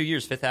 right? Last few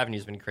years, 5th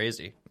Avenue's been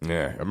crazy.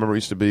 Yeah, I remember it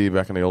used to be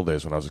back in the old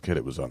days when I was a kid.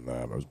 It was on.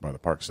 I was by the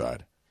park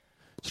side.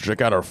 So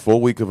check out our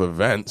full week of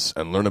events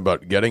and learn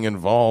about getting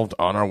involved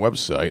on our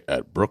website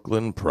at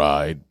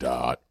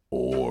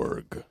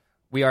brooklynpride.org.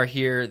 We are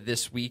here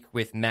this week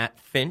with Matt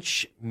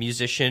Finch,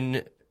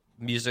 musician,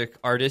 music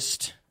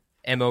artist,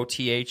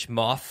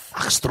 Moth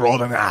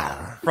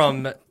Extraordinaire.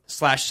 from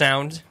Slash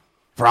Sound.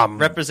 From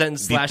representing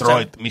Slash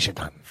Detroit, Sound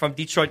Michigan. From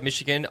Detroit,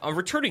 Michigan, a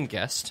returning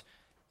guest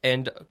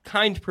and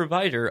kind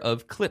provider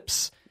of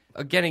clips.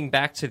 Getting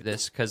back to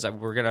this, because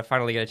we're going to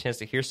finally get a chance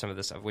to hear some of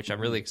this stuff, which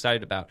I'm really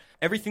excited about.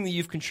 Everything that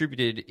you've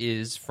contributed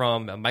is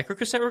from a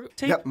microcassette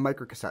tape? Yep,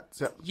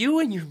 microcassettes. Yep. You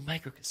and your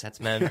microcassettes,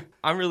 man.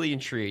 I'm really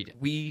intrigued.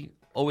 We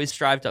always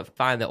strive to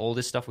find the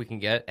oldest stuff we can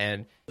get,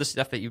 and the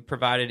stuff that you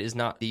provided is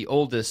not the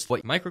oldest.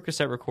 Like,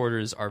 microcassette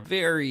recorders are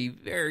very,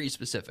 very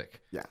specific.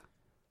 Yeah.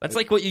 That's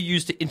like what you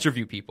use to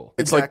interview people.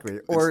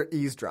 Exactly. Or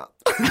eavesdrop.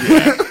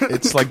 Yeah,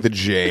 it's like the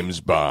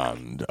James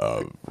Bond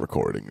of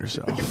recording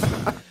yourself.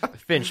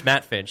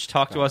 Matt Finch,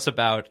 talk to us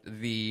about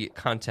the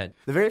content.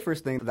 The very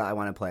first thing that I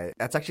want to play,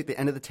 that's actually at the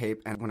end of the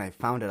tape, and when I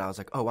found it, I was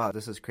like, oh, wow,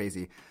 this is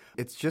crazy.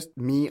 It's just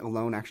me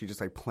alone actually just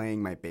like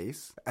playing my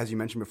bass. As you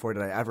mentioned before,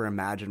 did I ever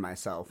imagine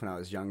myself when I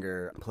was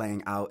younger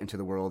playing out into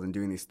the world and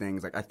doing these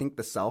things? Like, I think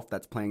the self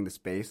that's playing this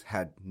bass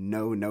had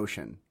no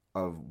notion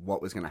of what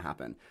was going to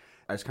happen.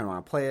 I just kind of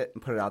want to play it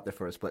and put it out there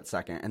for a split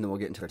second, and then we'll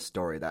get into the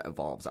story that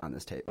evolves on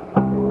this tape.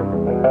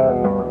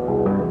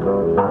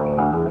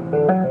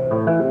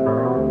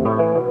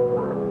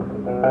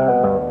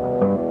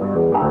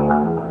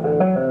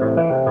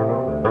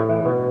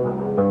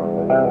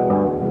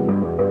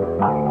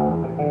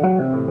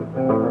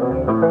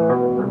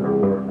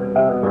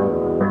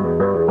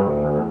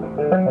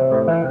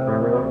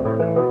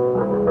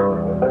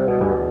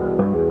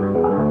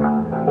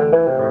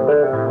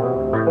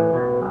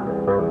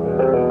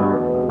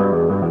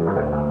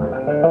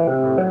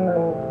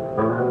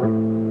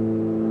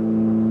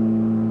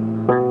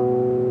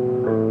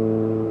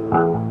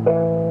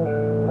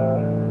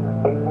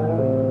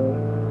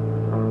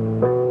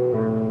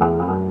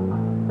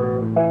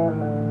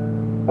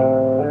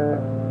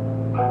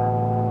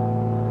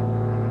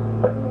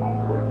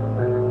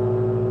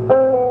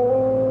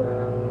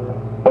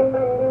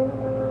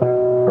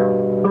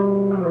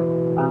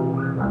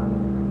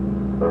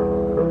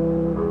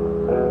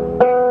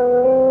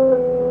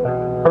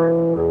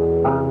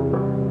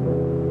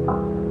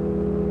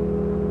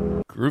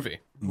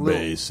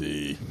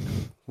 Bassy.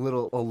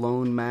 Little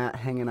alone Matt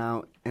hanging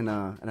out in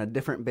a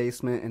different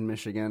basement in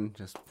Michigan,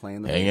 just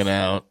playing the Hanging bass.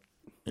 out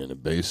in a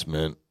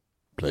basement,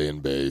 playing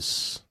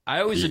bass,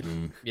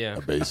 eating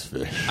a bass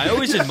fish. I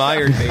always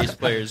admired bass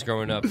players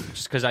growing up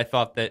just because I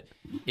thought that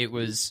it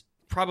was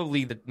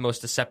probably the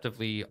most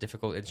deceptively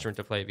difficult instrument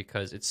to play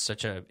because it's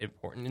such an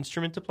important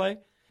instrument to play.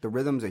 The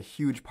rhythm's a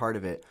huge part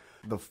of it.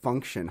 The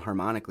function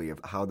harmonically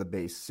of how the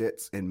bass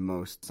sits in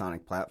most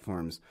sonic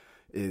platforms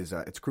is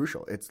it's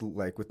crucial. It's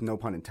like, with no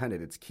pun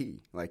intended, it's key.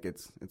 Like,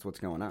 it's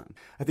what's going on.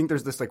 I think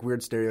there's this like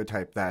weird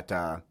stereotype that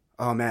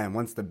oh man,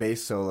 once the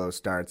bass solo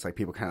starts, like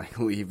people kind of like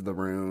leave the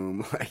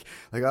room, like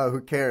oh, who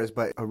cares?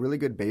 But a really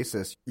good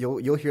bassist,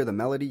 you'll hear the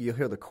melody, you'll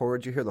hear the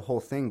chords, you hear the whole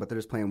thing, but they're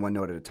just playing one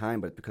note at a time.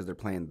 But because they're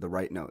playing the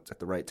right notes at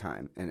the right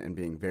time and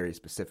being very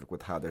specific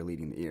with how they're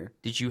leading the ear.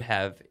 Did you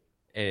have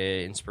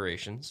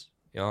inspirations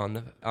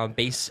on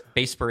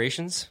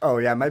Bassperations. Oh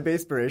yeah, my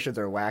Bassperations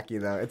are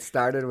wacky though. It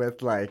started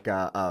with like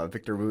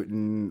Victor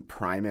Wooten,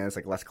 Primus,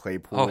 like Les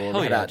Claypool, Oh,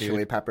 hell Red yeah, Hot dude.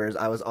 Chili Peppers.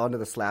 I was onto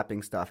the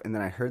slapping stuff, and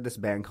then I heard this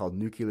band called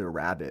Nuclear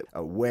Rabbit,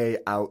 a way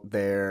out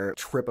there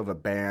trip of a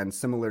band,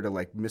 similar to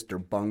like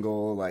Mr.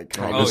 Bungle, like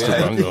kind of. Mr.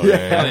 Bungle,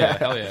 yeah.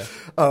 Hell yeah.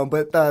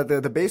 But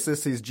the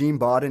bassist, he's Gene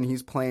Bawden.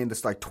 He's playing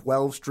this like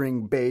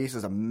 12-string bass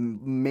as a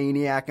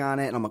maniac on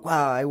it, and I'm like,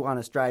 wow, I want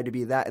to strive to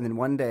be that. And then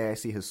one day I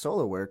see his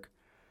solo work.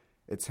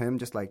 It's him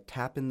just like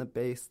tapping the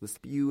bass, this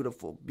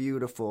beautiful,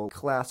 beautiful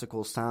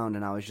classical sound,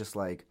 and I was just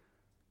like,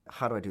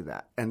 how do I do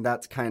that? And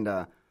that's kind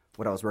of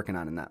what I was working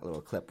on in that little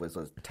clip was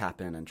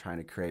tapping and trying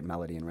to create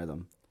melody and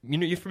rhythm. You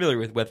know, you're familiar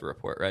with Weather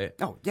Report, right?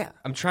 Oh yeah,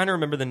 I'm trying to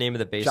remember the name of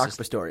the bassist. Jacques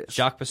Pastorius.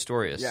 Jacques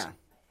Pastorius. Yeah.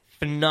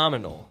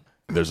 Phenomenal.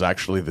 There's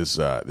actually this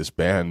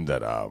band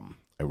that I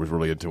was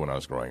really into when I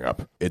was growing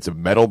up. It's a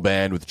metal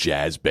band with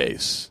jazz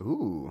bass.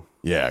 Ooh,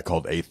 Yeah,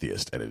 called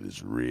Atheist, and it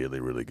is really,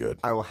 really good.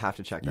 I will have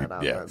to check that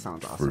out. Yeah, That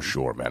sounds awesome. for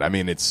sure, man. I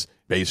mean, it's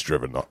bass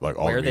driven, like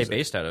all. Where are the they music.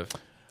 based out of?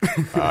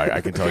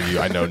 I can tell you,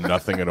 I know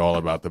nothing at all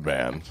about the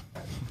band,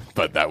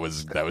 but that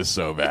was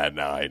so bad.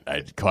 Now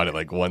I caught it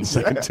like 1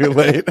 second too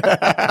late.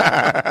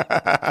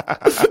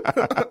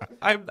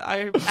 I'm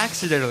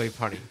accidentally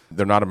punny.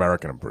 They're not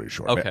American, I'm pretty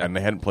sure. Okay. And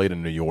they hadn't played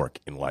in New York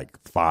in like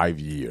 5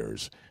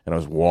 years. And I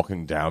was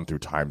walking down through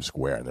Times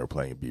Square, and they were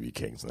playing at BB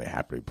King's, and they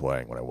happened to be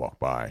playing when I walked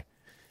by.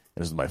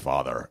 And this is my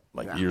father,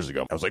 years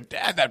ago. I was like,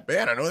 Dad, that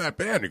band, I know that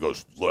band. He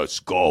goes, let's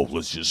go.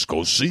 Let's just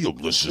go see them.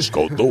 Let's just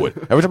go do it.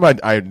 Every time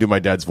I do my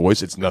dad's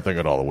voice, it's nothing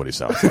at all of what he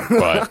sounds like.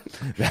 But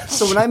that's,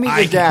 So when I meet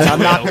your dad, I'm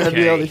not going to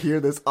be able to hear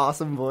this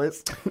awesome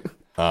voice.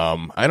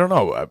 I don't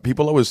know.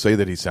 People always say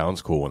that he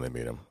sounds cool when they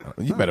meet him.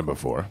 You've met him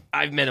before.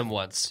 I've met him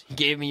once. He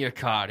gave me your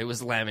card. It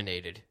was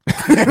laminated.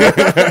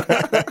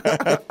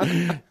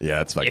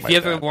 Yeah, it's like If my you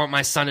ever dad. want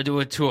my son to do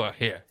a tour,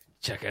 here,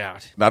 check it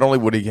out. Not only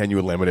would he hand you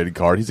a laminated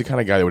card, he's the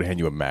kind of guy that would hand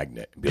you a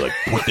magnet and be like,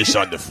 put this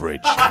on the fridge.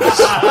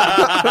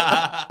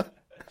 Well,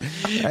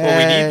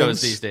 we need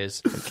those these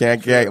days.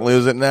 Can't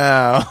lose it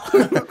now.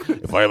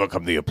 If I ever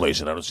come to your place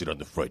and I don't see it on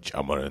the fridge,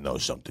 I'm going to know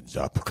something's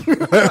up.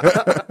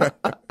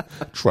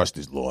 Trust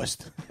is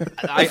lost.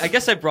 I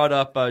guess I brought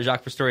up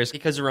Jacques Pastorius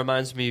because it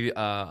reminds me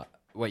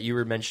what you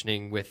were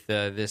mentioning with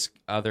this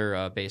other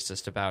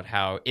bassist about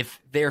how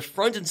if they're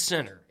front and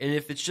center and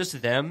if it's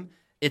just them,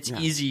 it's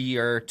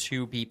easier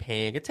to be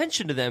paying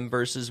attention to them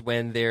versus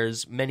when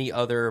there's many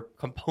other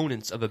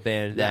components of a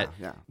band that,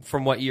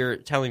 from what you're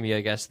telling me,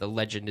 I guess the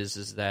legend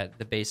is that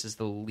the bass is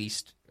the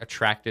least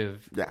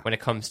attractive when it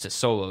comes to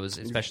solos,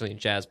 especially in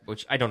jazz,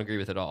 which I don't agree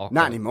with at all.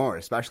 Not anymore,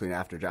 especially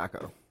after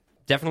Jocko.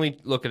 Definitely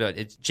look it up.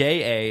 It's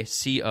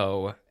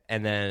Jaco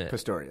and then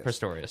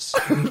Pastorius.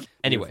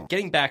 Anyway,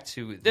 getting back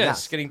to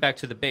this, getting back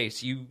to the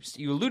bass, you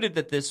alluded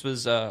that this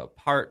was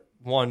part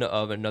one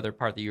of another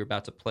part that you were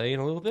about to play in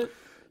a little bit.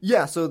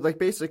 Yeah, so like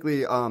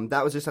basically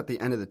that was just at the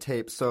end of the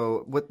tape.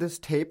 So what this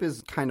tape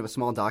is kind of a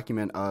small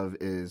document of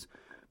is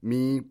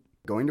me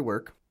going to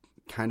work,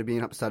 kind of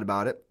being upset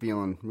about it,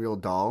 feeling real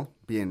dull,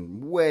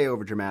 being way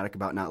over dramatic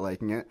about not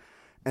liking it.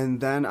 And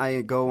then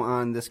I go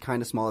on this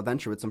kind of small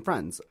adventure with some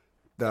friends.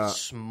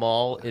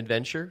 Small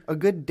adventure? A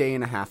good day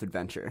and a half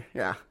adventure,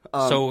 yeah.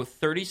 So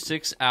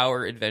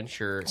 36-hour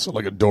adventure. So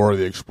like a Dora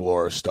the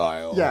Explorer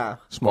style. Yeah.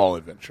 Small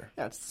adventure.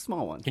 Yeah, it's a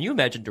small one. Can you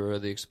imagine Dora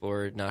the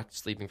Explorer not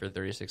sleeping for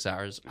 36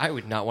 hours? I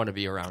would not want to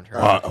be around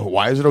her.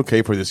 Why is it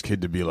okay for this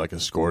kid to be like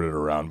escorted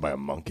around by a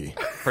monkey?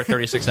 For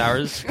 36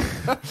 hours?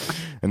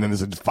 And then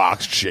there's a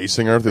fox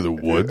chasing her through the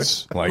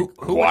woods? Like,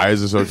 why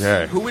is this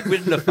okay? Who would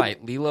win in a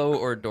fight, Lilo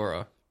or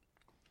Dora?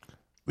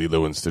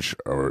 Lilo and Stitch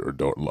or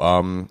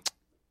Dora.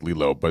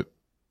 Lilo, but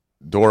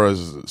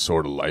Dora's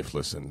sort of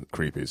lifeless and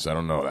creepy, so I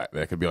don't know.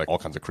 That could be like all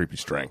kinds of creepy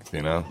strength,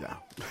 you know? Yeah.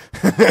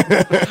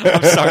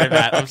 I'm sorry,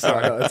 Matt. I'm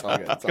sorry. No, it's all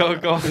good. It's all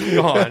Go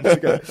on.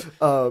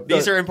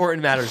 These no, are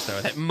important matters,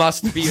 though, that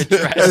must be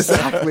addressed.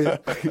 exactly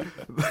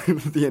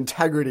the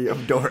integrity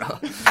of Dora.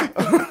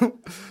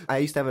 I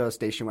used to have a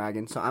station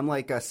wagon, so I'm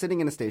like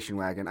sitting in a station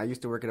wagon. I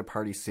used to work at a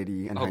Party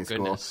City in high school.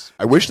 Goodness.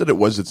 I wish that it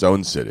was its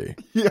own city.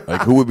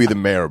 Like, who would be the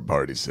mayor of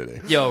Party City?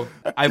 Yo,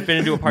 I've been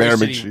into a Party Mayor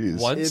City McCheese.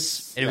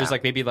 once, and it was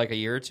like maybe like a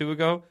year or two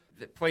ago.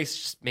 The place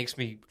just makes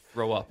me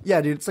throw up.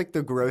 Yeah, dude, it's like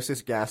the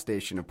grossest gas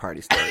station of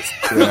party stores.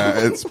 Yeah,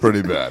 it's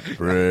pretty bad.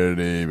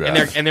 Pretty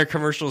bad. And their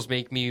commercials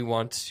make me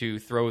want to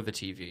throw the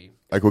TV.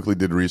 I quickly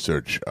did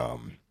research.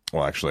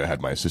 Well, actually, I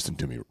had my assistant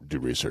do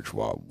research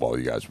while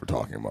you guys were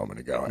talking a moment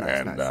ago.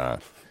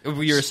 Nice.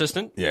 Your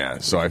assistant? Yeah,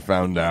 so I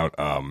found out,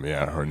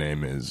 her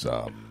name is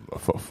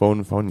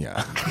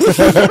Fonya.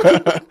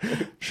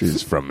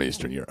 She's from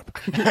Eastern Europe.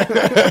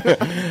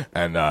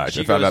 And I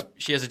found out...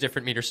 She has a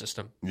different meter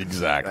system.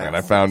 Exactly. And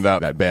I found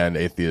out that band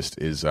Atheist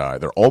is,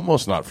 they're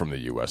almost not from the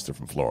U.S., they're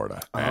from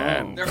Florida. Oh.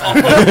 And They're all...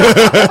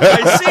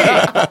 I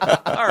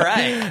see. All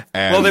right.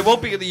 And- Well, they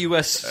won't be in the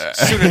U.S.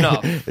 soon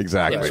enough.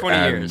 Exactly. In 20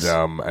 years.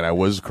 And I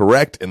was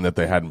correct in that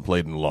they hadn't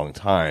played in a long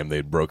time.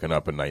 They'd broken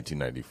up in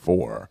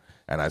 1994.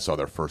 And I saw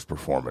their first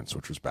performance,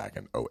 which was back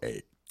in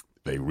 2008.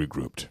 They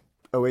regrouped.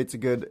 Oh,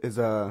 08's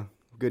a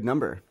good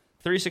number.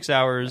 36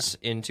 hours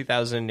in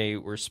 2008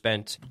 were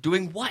spent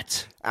doing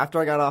what? After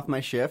I got off my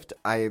shift,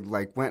 I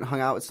went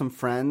hung out with some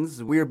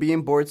friends. We were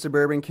being bored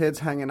suburban kids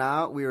hanging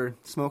out. We were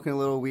smoking a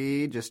little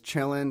weed, just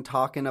chilling,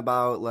 talking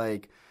about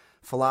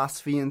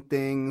philosophy and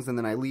things. And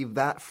then I leave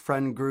that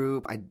friend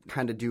group. I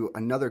kind of do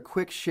another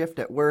quick shift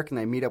at work, and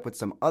I meet up with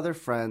some other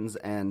friends,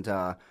 and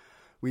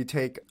we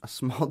take a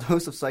small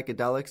dose of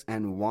psychedelics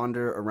and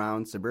wander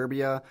around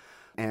suburbia.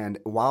 And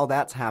while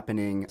that's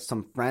happening,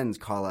 some friends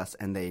call us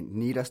and they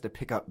need us to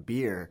pick up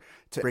beer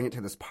to bring it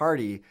to this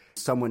party.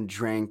 Someone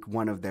drank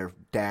one of their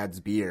dad's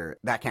beer.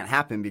 That can't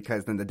happen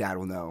because then the dad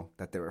will know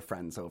that there were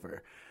friends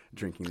over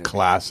drinking their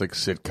Classic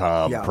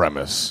sitcom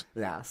premise.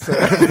 Yeah. So,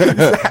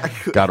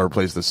 exactly. Got to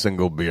replace the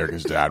single beer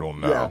because dad will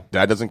know. Yeah.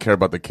 Dad doesn't care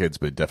about the kids,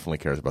 but he definitely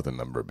cares about the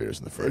number of beers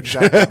in the fridge.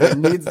 Exactly. There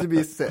needs to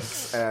be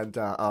 6. And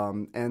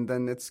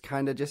then it's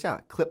kind of just,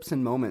 clips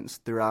and moments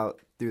through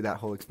that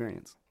whole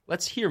experience.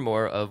 Let's hear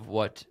more of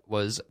what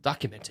was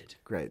documented.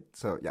 Great.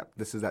 So,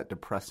 this is that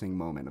depressing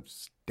moment of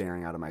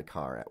staring out of my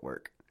car at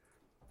work.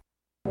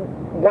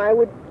 Why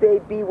would they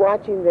be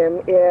watching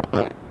them if...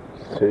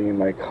 Sitting in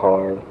my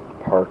car,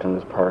 parked in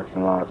this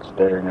parking lot,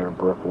 staring at a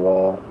brick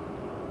wall.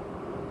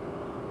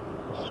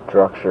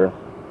 Structure.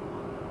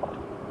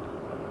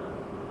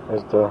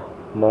 As the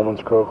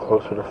moments grow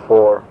closer to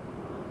 4,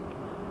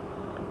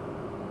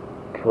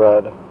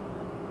 dread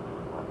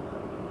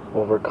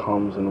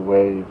overcomes in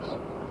waves.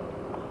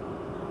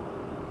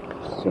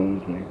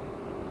 Consumes me.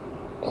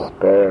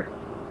 Despair.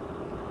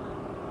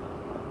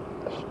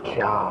 This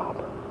job.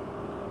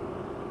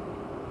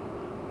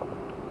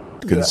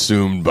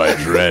 Consumed by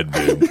dread,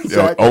 dude.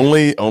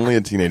 Exactly. Only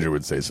a teenager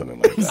would say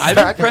something like that. I'm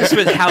impressed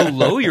with how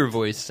low your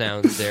voice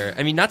sounds there.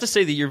 I mean, not to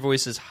say that your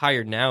voice is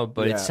higher now,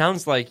 but it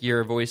sounds like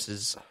your voice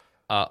is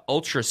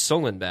ultra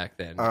sullen back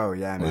then. Oh,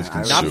 yeah, man.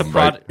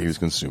 He was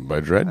consumed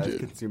by dread, dude.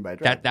 Consumed by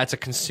dread. That's a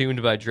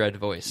consumed by dread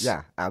voice.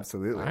 Yeah,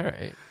 absolutely. All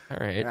right.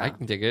 Yeah. I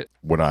can dig it.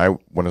 When I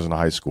was in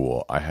high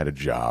school, I had a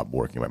job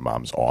working in my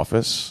mom's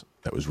office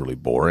that was really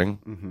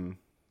boring,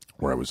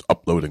 where I was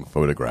uploading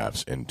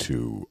photographs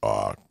into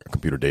a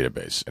computer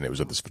database, and it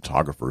was of this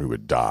photographer who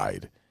had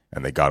died,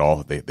 and they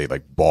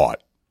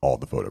bought all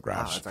the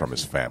photographs from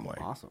his family.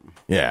 Awesome.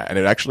 Yeah, and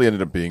it actually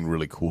ended up being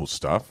really cool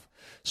stuff.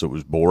 So it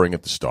was boring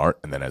at the start,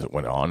 and then as it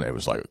went on,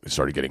 it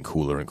started getting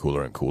cooler and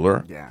cooler and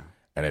cooler. Yeah.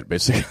 And it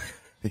basically...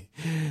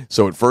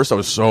 So at first I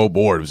was so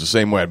bored. It was the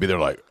same way. I'd be there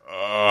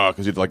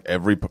because you'd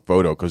every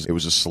photo, because it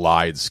was a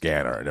slide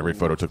scanner, and every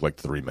photo took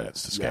 3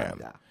 minutes to scan.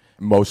 Yeah.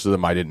 Most of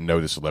them I didn't know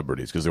the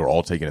celebrities because they were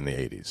all taken in the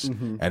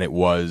 80s. And it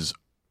was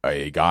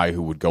a guy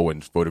who would go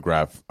and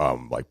photograph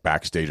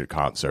backstage at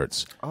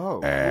concerts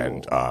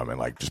and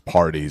just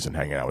parties and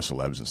hanging out with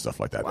celebs and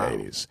stuff like that in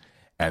the 80s.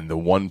 And the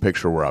one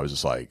picture where I was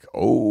just like,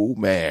 oh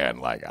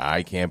man,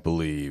 I can't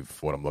believe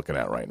what I'm looking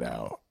at right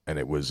now. And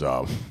it was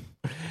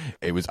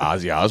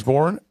Ozzy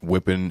Osbourne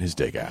whipping his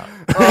dick out.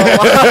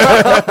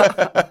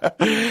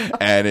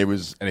 And it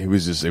was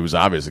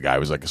obvious the guy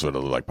was sort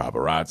of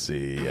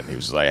paparazzi, and he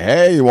was like,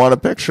 hey, you want a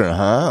picture,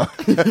 huh?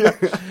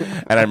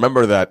 And I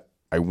remember that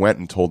I went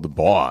and told the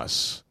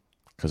boss,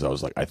 because I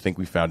was like, I think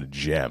we found a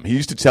gem. He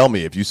used to tell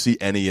me, if you see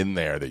any in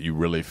there that you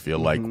really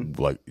feel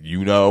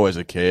as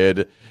a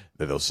kid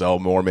that they'll sell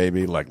more,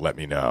 maybe let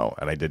me know.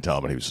 And I did tell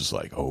him, and he was just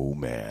like, oh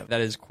man,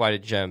 that is quite a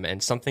gem,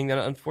 and something that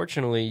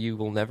unfortunately you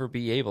will never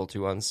be able to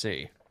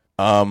unsee.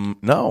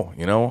 No,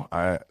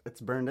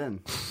 It's burned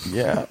in.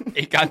 Yeah.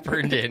 It got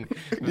burned in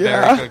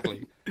very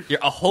quickly.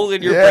 A hole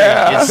in your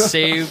brain is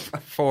saved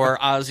for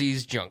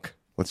Ozzy's junk.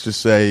 Let's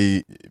just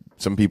say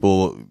some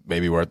people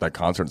maybe were at that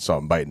concert and saw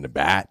him biting a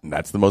bat, and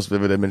that's the most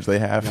vivid image they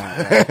have.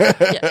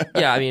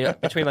 I mean,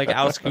 between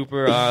Alice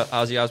Cooper,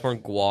 Ozzy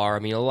Osbourne, Guar, I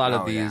mean, a lot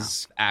of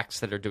these acts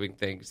that are doing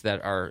things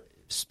that are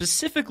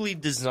specifically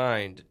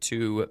designed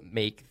to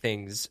make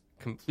things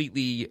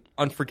completely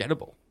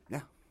unforgettable.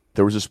 Yeah.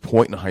 There was this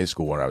point in high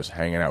school where I was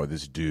hanging out with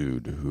this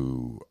dude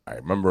who I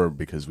remember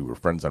because we were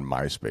friends on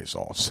MySpace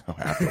also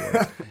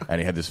afterwards, and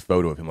he had this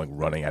photo of him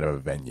running out of a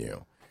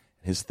venue.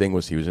 His thing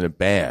was he was in a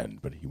band,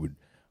 but he would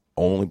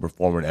only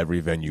perform in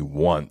every venue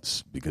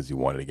once because he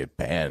wanted to get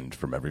banned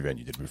from every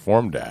venue he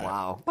performed at.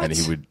 Wow. And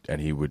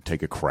he would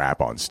take a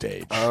crap on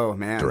stage. Oh,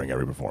 man. During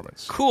every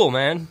performance. Cool,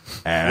 man.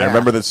 And I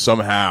remember that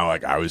somehow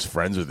I was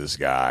friends with this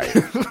guy.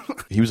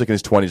 He was in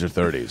his 20s or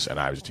 30s, and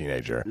I was a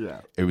teenager. Yeah.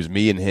 It was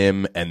me and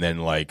him, and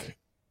then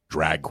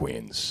drag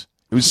queens.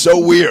 It was so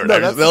weird.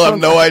 No, they'll have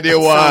no idea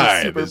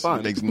why. Super This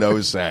fun. makes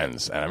no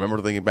sense. And I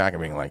remember thinking back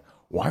and being like,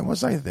 why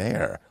was I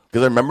there?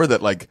 Because I remember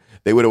that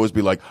they would always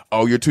be like,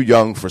 oh, you're too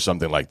young for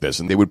something like this,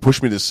 and they would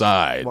push me to the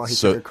side. While he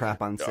took a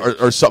crap on stage.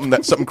 or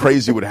something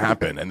crazy would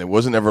happen, and it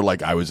wasn't ever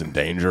I was in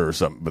danger or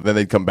something. But then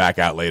they'd come back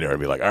out later and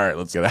be like, all right,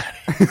 let's get out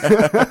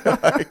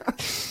of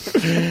here.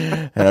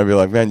 And I'd be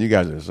like, man, you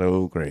guys are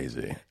so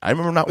crazy. I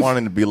remember not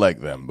wanting to be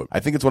like them, but I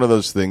think it's one of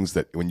those things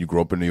that when you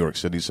grow up in New York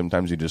City,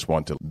 sometimes you just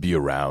want to be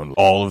around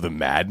all of the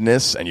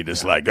madness, and you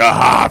just like,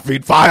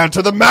 feed fire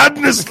to the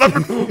madness, let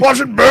it, watch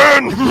it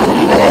burn.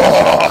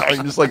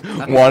 You just like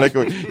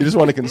you just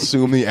want to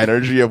consume the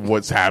energy of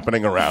what's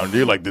happening around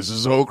you. Like, this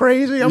is so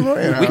crazy.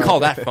 We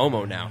call that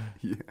FOMO now.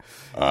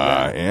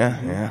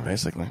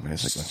 Basically.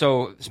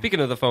 So, speaking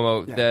of the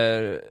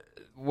FOMO,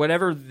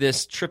 whatever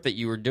this trip that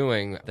you were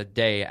doing the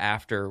day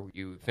after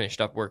you finished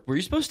up work, were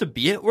you supposed to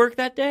be at work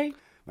that day?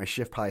 My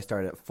shift probably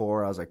started at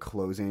 4. I was like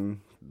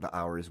closing. The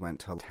hours went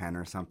till 10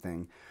 or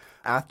something.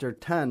 After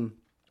 10,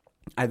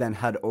 I then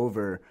head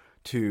over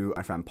to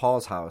my friend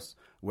Paul's house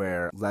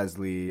where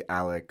Leslie,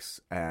 Alex,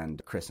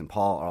 and Chris and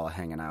Paul are all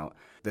hanging out.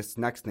 This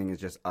next thing is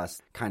just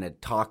us kind of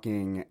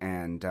talking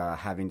and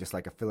having just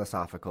like a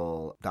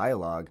philosophical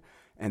dialogue.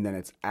 And then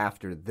it's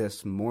after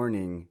this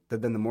morning,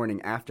 then the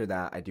morning after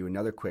that, I do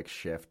another quick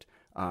shift,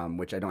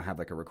 which I don't have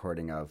like a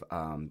recording of.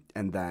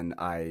 And then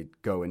I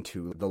go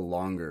into the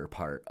longer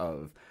part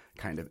of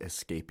kind of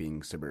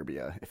escaping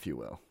suburbia, if you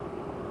will.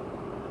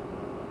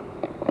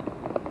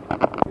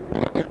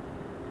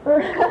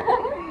 Really?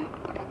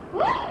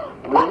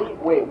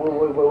 Wait.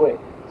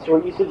 So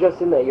are you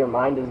suggesting that your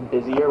mind is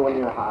busier when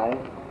you're high?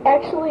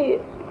 Actually,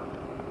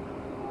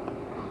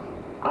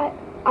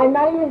 I'm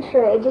not even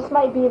sure. It just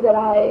might be that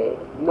I...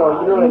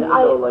 No, you know what I mean,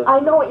 though, like... I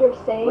know what you're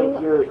saying. Like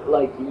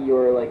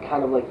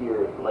kind of like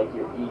your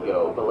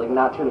ego, but like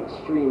not to an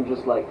extreme,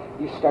 just like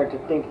you start to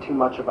think too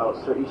much about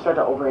you start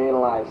to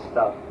overanalyze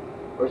stuff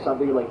or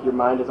something, like your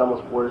mind is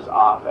almost worse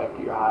off after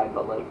you're high,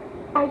 but like...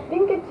 I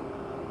think it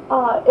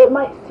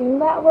might seem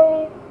that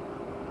way,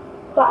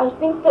 but I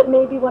think that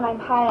maybe when I'm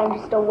high, I'm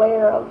just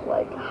aware of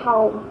like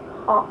how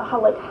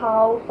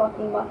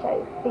fucking much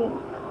I think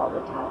all the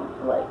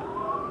time. Like,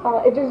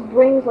 it just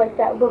brings like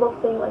that little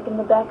thing like in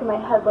the back of my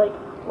head, like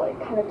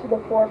kind of to the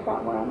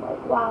forefront where I'm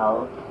like,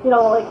 wow, you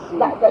know, like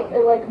that, like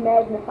it like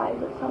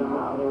magnifies it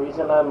somehow. The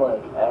reason I'm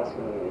like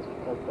asking you is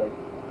because like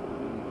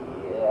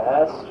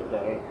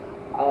yesterday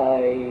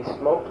I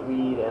smoked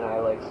weed and I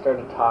like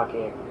started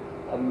talking,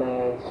 and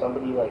then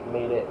somebody like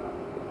made it.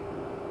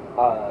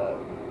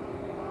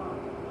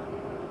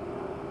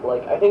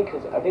 Like I think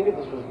that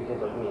this was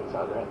because like me and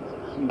Sandra had this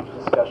like, huge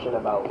discussion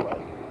about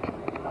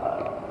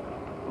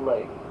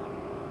like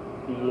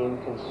being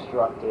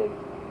constructive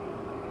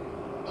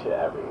to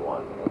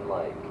everyone and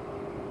like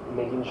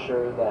making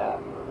sure that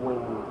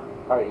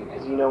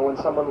because you know when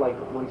someone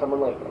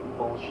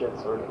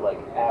bullshits or like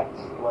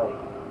acts like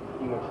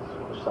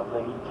egotistical or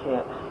something, you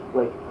can't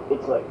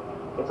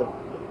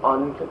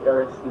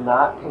it's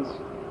not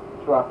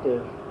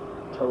constructive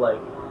to like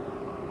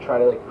try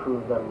to like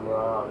prove them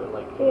wrong and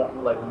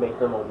like make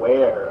them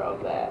aware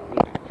of that.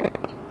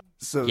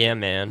 So yeah,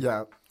 man.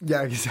 Yeah,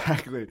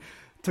 exactly.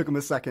 Took him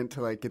a second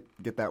to like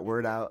get that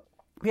word out.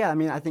 Yeah, I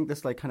mean, I think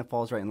this like kind of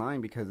falls right in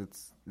line because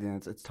it's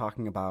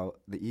talking about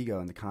the ego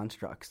and the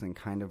constructs and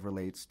kind of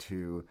relates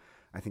to,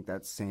 I think,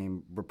 that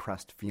same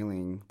repressed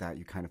feeling that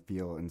you kind of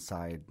feel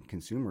inside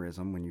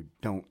consumerism when you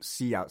don't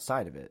see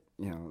outside of it.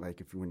 You know, like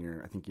I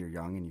think you're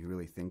young and you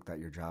really think that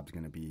your job's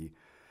going to be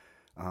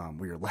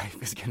where your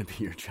life is going to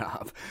be your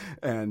job.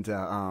 And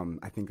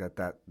I think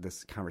that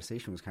this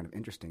conversation was kind of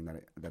interesting that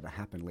it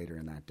happened later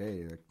in that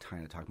day, like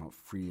kind of talking about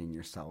freeing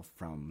yourself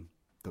from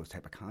those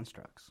type of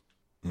constructs.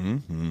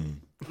 Mm-hmm.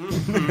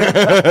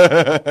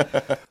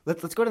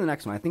 Let's go to the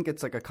next one. I think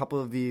it's like a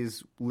couple of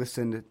these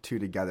listened to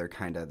together,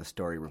 kind of the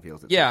story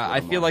reveals itself. Yeah,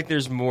 I feel like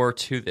there's more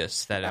to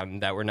this that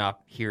we're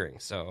not hearing.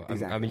 So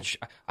Exactly.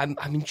 I'm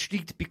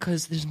intrigued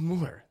because there's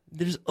more.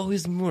 There's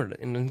always more.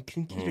 And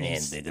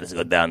let's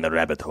go down the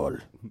rabbit hole.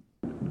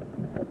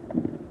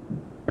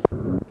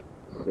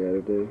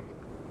 Saturday,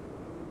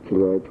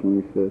 July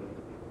 25th.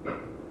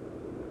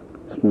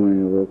 This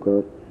morning I woke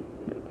up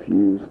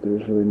confused.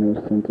 There's really no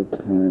sense of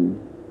time.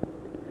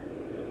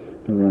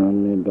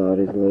 Around me,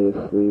 bodies lay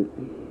asleep.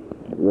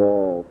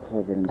 Wall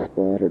covered in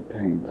splattered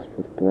paints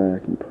with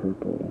black and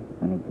purple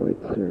on a white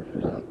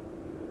surface.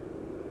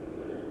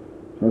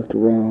 I looked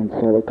around,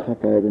 saw the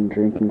cup I had been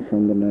drinking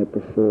from the night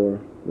before,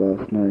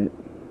 last night.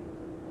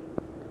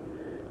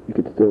 You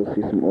could still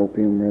see some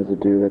opium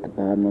residue at the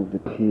bottom of the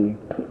tea.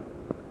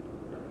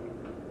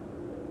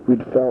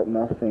 We'd felt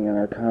nothing and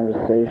our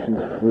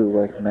conversations flew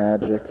like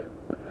magic.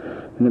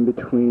 And in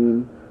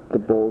between the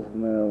bowls of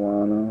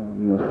marijuana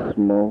and the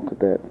smoke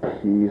that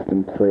teased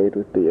and played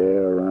with the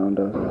air around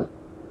us,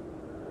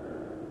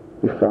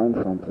 we found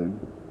something.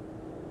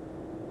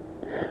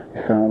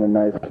 We found a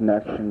nice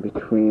connection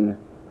between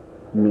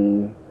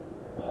me,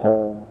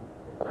 Paul,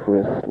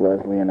 Chris,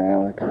 Leslie, and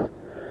Alex.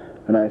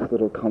 A nice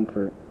little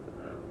comfort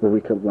where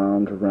we could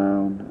lounge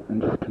around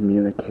and just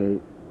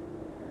communicate,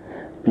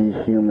 be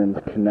humans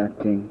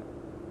connecting,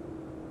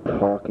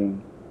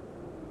 talking,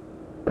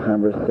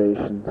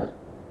 conversations,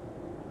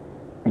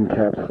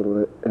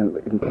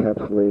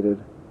 encapsulated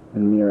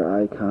in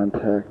mere eye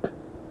contact.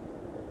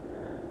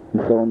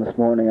 And so when this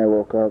morning I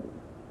woke up,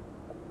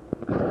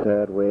 a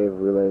sad wave of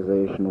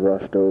realization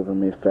rushed over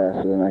me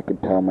faster than I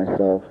could tell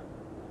myself.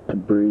 to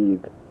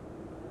breathe.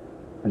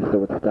 And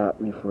so it stopped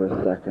me for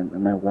a second,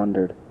 and I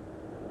wondered,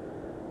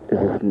 is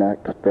this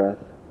next breath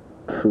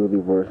truly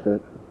worth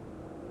it?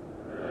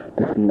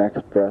 This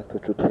next breath,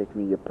 which will take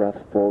me a breath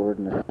forward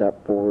and a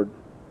step forward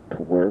to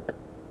work,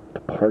 to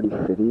Party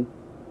City,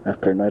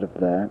 after a night of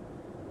that.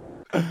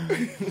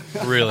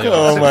 Really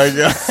awesome. Oh my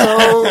god.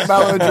 So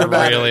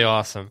melodramatic. Really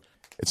awesome.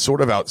 It's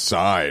sort of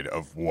outside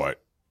of what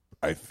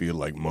I feel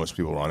like most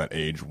people around that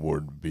age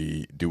would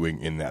be doing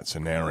in that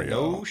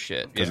scenario. No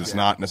shit. Because Yeah. it's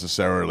not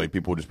necessarily,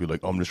 people would just be like,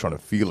 oh, I'm just trying to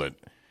feel it.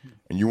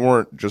 And you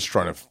weren't just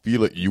trying to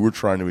feel it, you were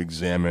trying to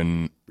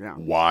examine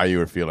why you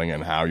were feeling it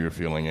and how you were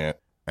feeling it,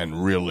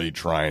 and really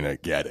trying to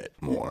get it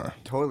more.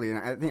 Totally,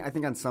 and I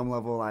think on some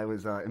level I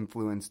was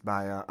influenced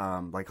by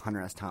like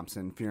Hunter S.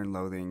 Thompson, Fear and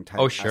Loathing type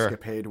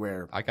escapade,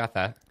 where I got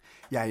that.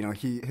 Yeah, you know,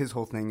 his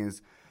whole thing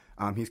is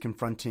he's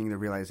confronting the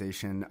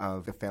realization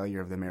of the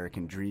failure of the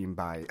American dream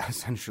by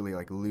essentially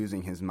like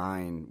losing his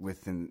mind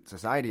within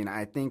society, and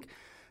I think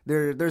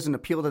there's an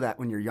appeal to that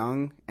when you're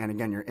young, and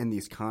again, you're in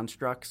these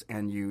constructs,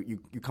 and you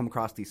come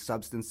across these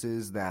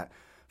substances that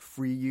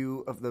free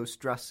you of those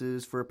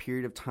stresses for a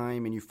period of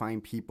time, and you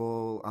find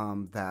people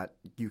that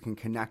you can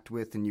connect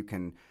with, and you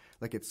can,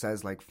 like it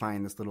says, like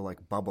find this little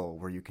like bubble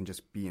where you can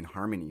just be in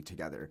harmony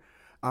together.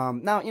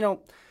 Now, you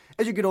know,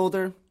 as you get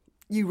older,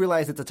 you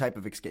realize it's a type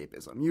of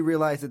escapism. You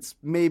realize it's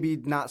maybe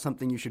not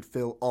something you should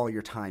fill all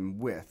your time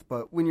with.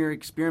 But when you're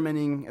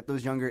experimenting at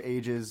those younger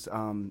ages,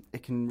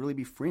 it can really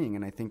be freeing.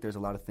 And I think there's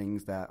a lot of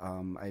things that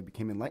I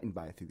became enlightened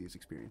by through these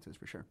experiences,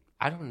 for sure.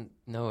 I don't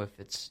know if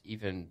it's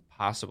even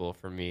possible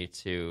for me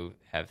to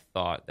have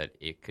thought that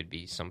it could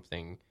be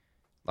something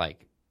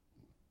like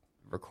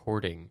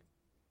recording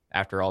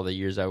after all the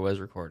years I was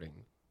recording,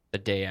 the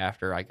day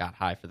after I got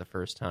high for the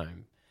first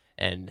time,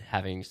 and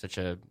having such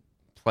a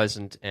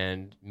pleasant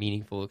and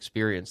meaningful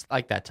experience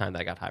like that time that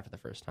I got high for the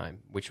first time,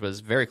 which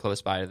was very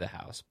close by to the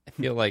house. I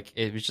feel like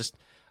it was just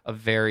a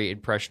very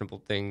impressionable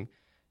thing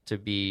to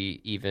be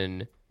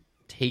even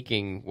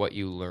taking what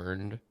you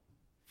learned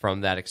from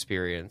that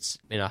experience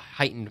in a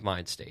heightened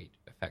mind state,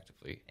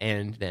 effectively,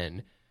 and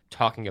then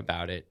talking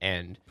about it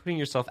and putting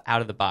yourself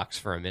out of the box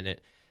for a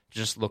minute,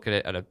 just look at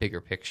it at a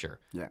bigger picture.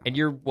 Yeah. And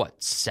you're,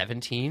 what,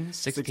 17?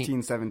 16?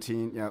 16,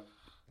 17, yep.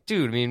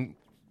 Dude, I mean,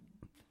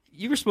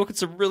 you were smoking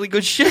some really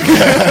good shit.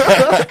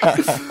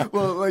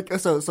 Well, like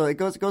so it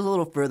goes a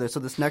little further.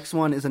 So this next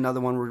one is another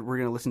one. We're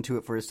going to listen to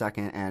it for a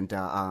second,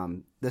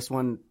 and this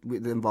one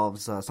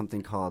involves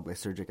something called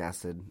lysergic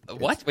acid.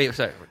 What? Wait,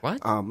 sorry.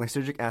 What?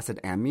 Lysergic acid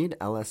amide,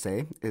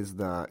 LSA, is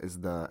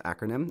the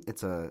acronym.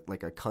 It's a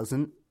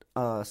cousin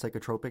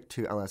psychotropic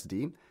to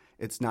LSD.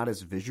 It's not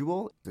as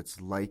visual.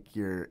 It's like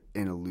you're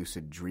in a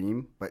lucid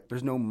dream, but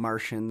there's no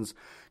Martians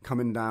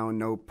coming down,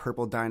 no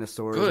purple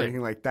dinosaurs or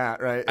anything like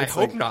that, right? I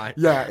hope not.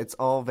 Yeah, it's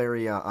all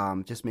very,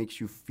 just makes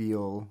you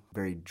feel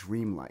very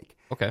dreamlike.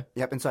 Okay.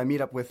 Yep, and so I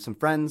meet up with some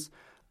friends.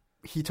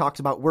 He talks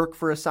about work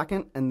for a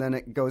second, and then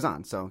it goes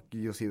on. So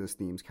you'll see those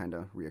themes kind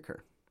of reoccur.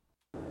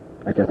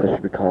 I guess I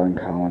should be calling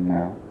Colin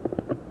now.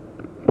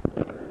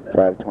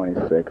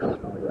 526.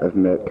 I've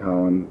met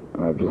Colin.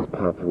 I've just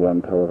popped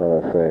one pill of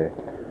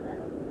LSA.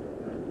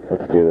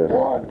 Let's do this.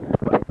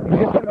 You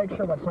just gotta make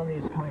sure when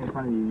somebody's coming in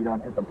front of you, you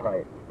don't hit the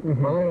pipe.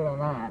 Mm-hmm. Other than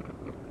that,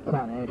 it's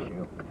not an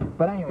issue.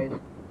 But anyways,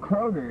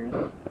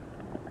 Kroger's,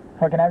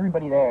 fucking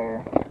everybody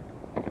there,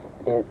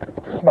 it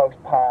smokes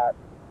pot,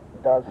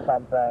 does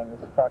something,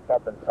 is fucked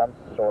up in some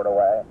sort of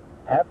way.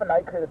 Half a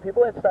night crew, the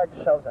people that stock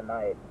the shelves at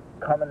night,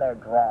 come in there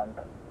drunk.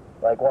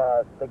 Like,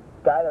 well, the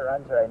guy that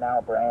runs it right now,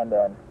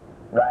 Brandon,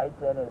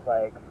 rides in his,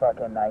 like,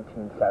 fucking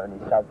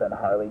 1970-something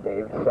Harley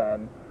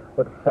Davidson,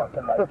 with a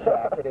fucking like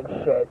jacket and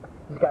shit.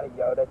 He's got a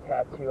Yoda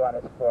tattoo on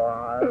his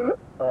forearm.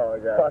 Oh my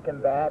god.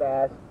 Fucking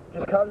badass.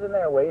 Just comes in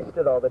there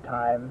wasted all the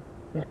time.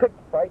 He's picked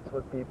fights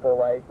with people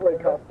like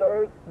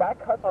customers? Not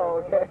customers.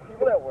 Oh, okay.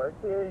 People that work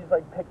here, he's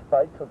like picked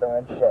fights with them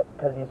and shit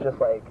because he's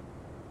just like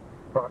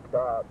fucked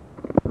up.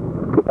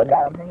 But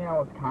yeah, I'm hanging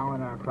out with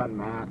Colin and our friend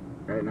Matt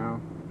right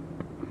now.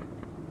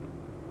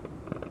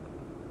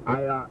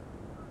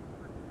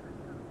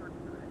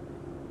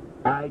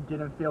 I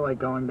didn't feel like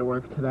going to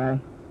work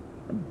today.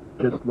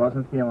 Just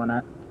wasn't feeling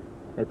it.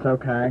 It's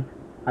okay.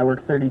 I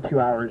work 32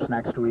 hours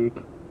next week,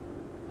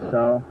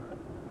 so.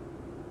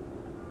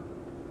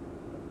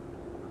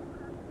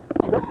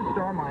 You went to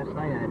Storm last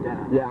night and it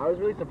didn't. Yeah, I was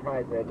really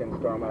surprised that it didn't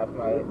storm last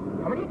night.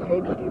 How many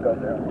tapes do you go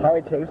through? How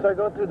many tapes do I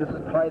go through? This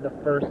is probably the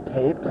first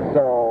tape,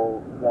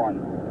 so one.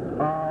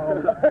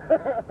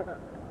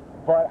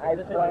 But I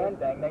just planned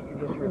thing that you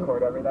just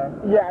record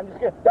everything. Yeah, I'm just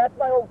kidding. That's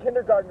my old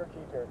kindergartner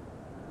teacher.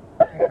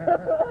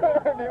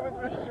 Her name was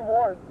Miss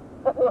Schwartz.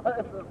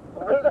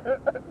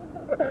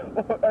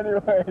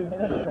 Anyways, in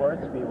a short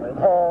speed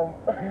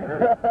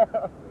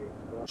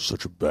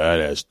Such a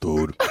badass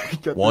dude.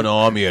 One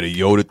arm he had a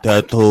Yoda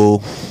tattoo.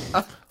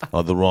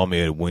 Other arm he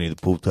had a Winnie the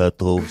Pooh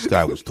tattoo. This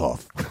guy was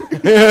tough.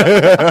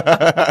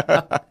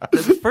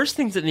 The first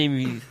things that made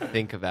me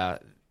think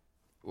about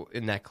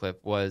in that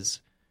clip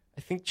was,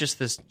 I think, just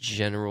this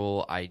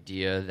general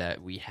idea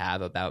that we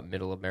have about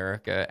middle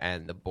America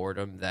and the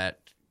boredom that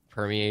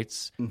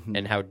permeates,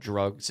 and how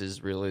drugs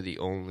is really the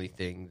only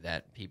thing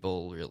that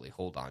people really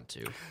hold on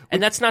to.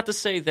 And that's not to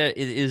say that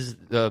it is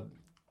the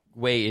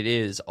way it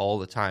is all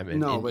the time,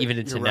 and even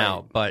into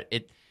now. But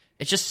it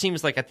just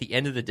seems like at the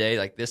end of the day,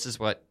 like this is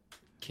what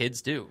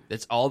kids do.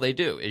 That's all they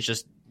do is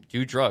just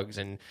do drugs,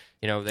 and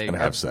they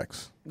have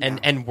sex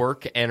and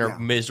work and are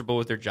miserable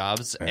with their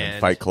jobs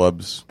and fight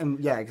clubs. And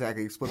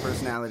exactly. Split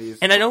personalities.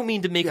 And I don't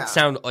mean to make it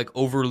sound like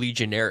overly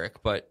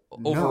generic, but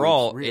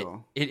overall, it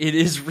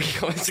is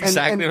real. It's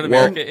exactly what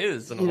America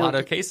is in a lot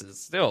of cases,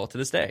 still to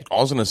this day. All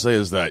I was going to say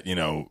is that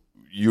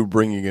you're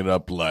bringing it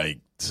up like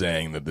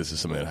saying that this is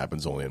something that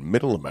happens only in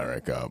middle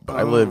America, but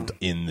I lived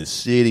in the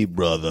city,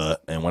 brother,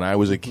 and when I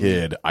was a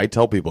kid, I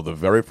tell people the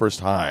very first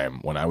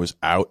time when I was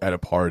out at a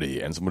party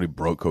and somebody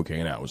broke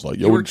cocaine out, I was like,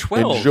 yo, you were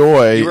 12.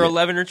 Enjoy. You were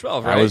 11 or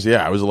 12, right?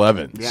 I was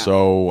 11. Yeah.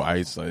 So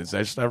it's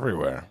just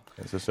everywhere.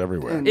 It's just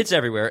everywhere. It's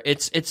everywhere.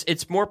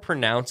 It's more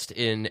pronounced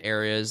in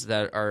areas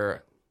that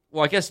are...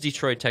 Well, I guess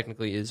Detroit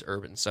technically is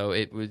urban, so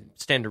it would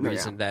stand to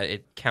reason that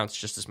it counts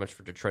just as much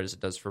for Detroit as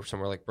it does for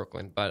somewhere like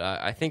Brooklyn. But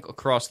I think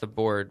across the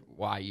board,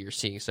 why you're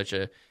seeing such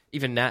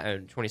even now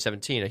in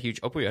 2017, a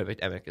huge opioid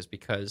epidemic is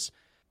because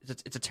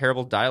it's a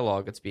terrible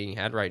dialogue that's being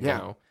had right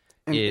now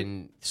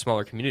in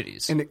smaller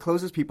communities. And it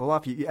closes people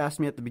off. You asked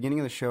me at the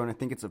beginning of the show, and I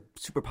think it's a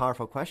super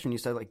powerful question. You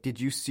said,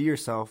 did you see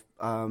yourself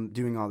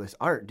doing all this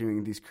art,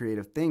 doing these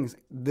creative things?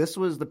 This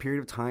was the period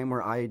of time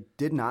where I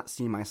did not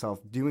see myself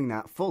doing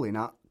that fully,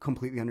 not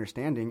completely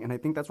understanding. And I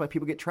think that's why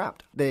people get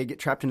trapped. They get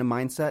trapped in a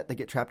mindset. They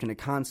get trapped in a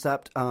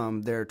concept.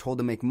 They're told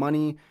to make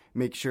money,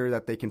 make sure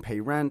that they can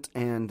pay rent.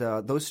 And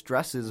those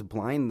stresses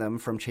blind them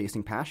from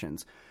chasing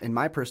passions. In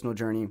my personal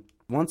journey,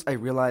 once I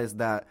realized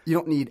that you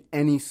don't need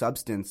any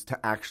substance to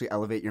actually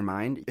elevate your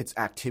mind, it's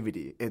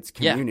activity, it's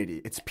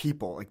community, it's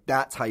people.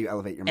 That's how you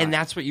elevate your mind. And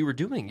that's what you were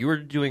doing. You were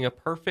doing a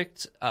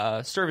perfect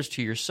service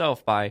to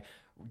yourself by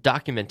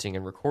documenting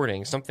and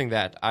recording, something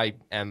that I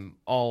am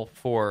all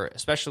for,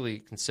 especially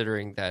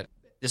considering that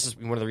this is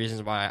one of the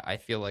reasons why I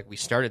feel like we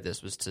started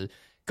this, was to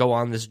go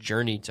on this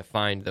journey to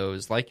find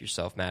those like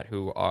yourself, Matt,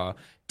 who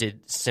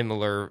did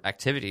similar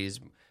activities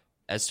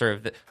as sort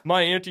of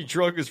my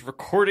anti-drug is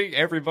recording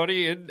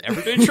everybody in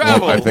everyday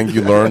travel. Well, I think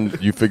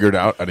you figured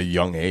out at a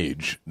young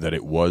age that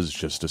it was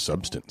just a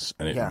substance,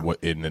 and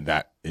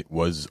that it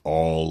was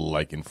all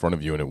in front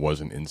of you, and it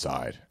wasn't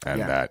inside, and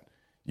that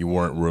you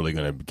weren't really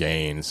going to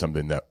gain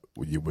something that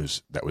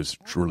was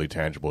truly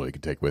tangible that you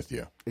could take with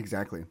you.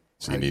 Exactly.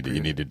 So you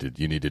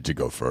needed to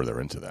go further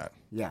into that.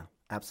 Yeah,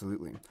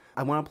 absolutely.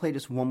 I want to play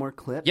just one more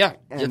clip. Yeah,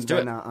 and let's do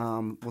it.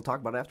 We'll talk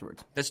about it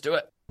afterwards. Let's do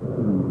it.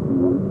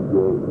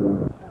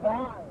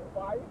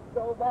 Why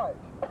so much?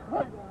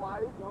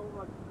 Why so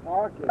much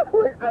talking?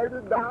 I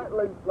did not,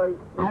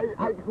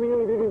 I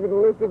clearly didn't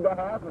even listen to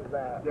half of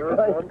that. There was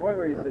one point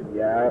where you said,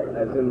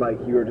 as in,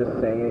 you were just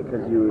saying it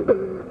because you,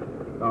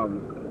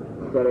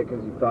 said it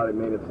because you thought it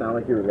made it sound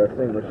like you were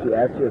listening, but she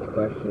asked you a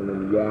question,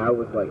 and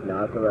was,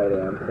 not the right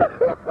answer. I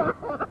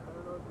don't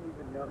know if you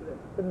even know this.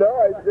 No,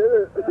 I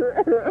didn't.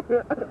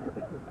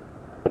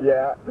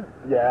 Yeah.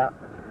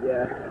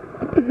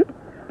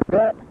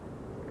 But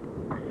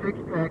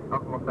six-pack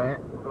of Labatt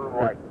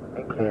White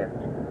in cans.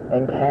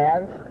 In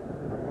cans?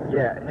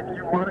 Yeah, if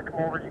you want to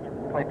come over, you can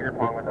play beer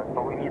pong with us,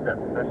 but we need the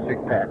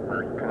six-pack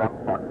first, because I'm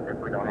fucked if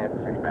we don't have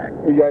the six-pack.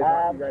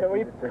 Can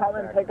we come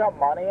and pick up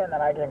money, and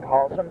then I can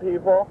call some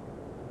people?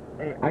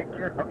 Hey,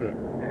 seriously,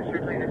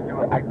 just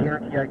do it. I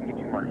guarantee I can get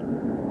you money.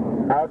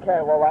 Okay,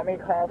 well, let me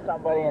call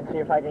somebody and see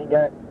if I can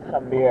get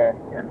some beer.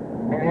 Yeah.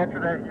 And after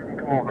that, you can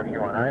come over if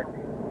you want, alright?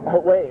 Oh,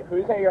 wait,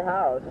 who's at your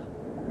house?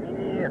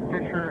 Me,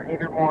 Fisher,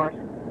 Adrian Morris,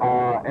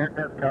 Eric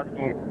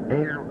Neskowski,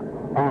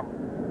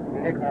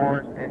 Nick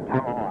Morris, and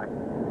Tom O'Holick.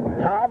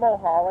 Tom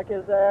O'Holick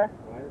is there?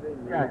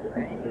 Yeah,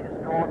 he's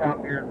going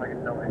out beers like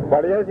it's nobody.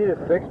 Why do you guys need a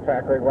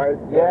six-pack? What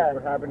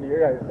happened to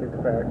your guys'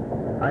 six-pack?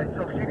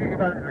 So she can get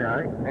out of here,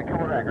 alright? And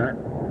come back, alright?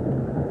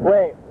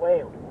 Wait,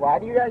 why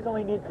do you guys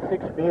only need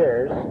 6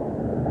 beers?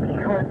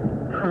 Because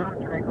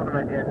Tom drank one of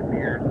my dad's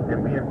beers,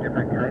 and we have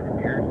different kinds of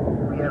beers.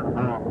 We have,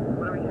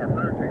 what do we have?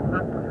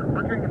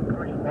 We're drinking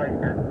Bush Light,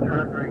 and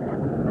Tom drinks, and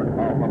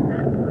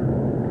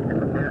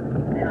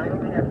I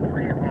only have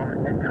 3 of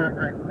them, and Tom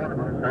drank one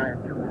of them, so I have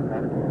 2 of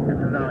them, and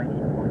so now I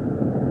need one.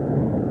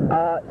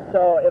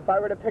 So if I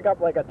were to pick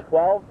up a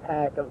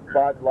 12-pack of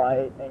Bud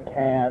Light in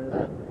cans,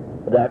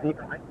 would that be...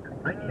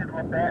 I need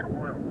Labatt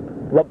Blue.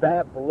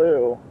 Labatt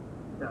Blue?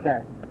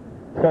 Okay.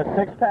 So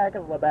 6-pack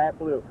of Labatt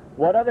Blue.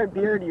 What other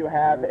beer do you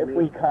have if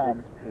we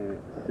come?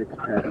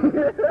 6-pack.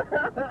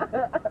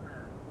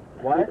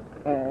 What?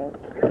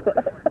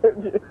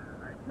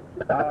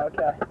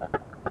 Okay.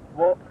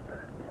 Well,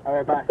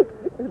 alright, bye.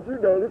 Did you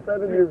notice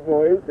that in your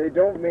voice? They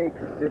don't make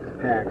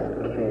 6-packs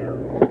of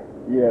cans.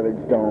 Yeah, they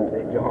don't.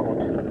 They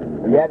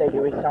don't. Yeah, they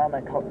do. We sell them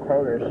at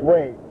Kroger's.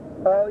 Wait.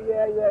 Oh,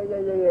 yeah.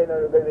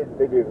 No, they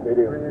do.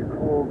 Bring a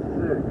cold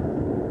 6.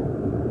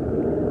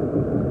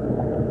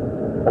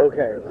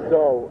 Okay,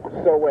 so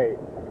wait.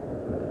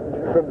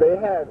 So they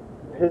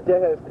his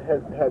dad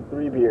has had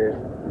 3 beers.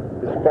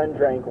 His friend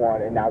drank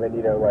one, and now they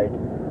need to,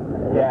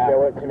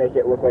 to make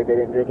it look like they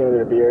didn't drink any of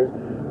their beers.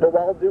 But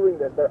while doing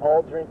this, they're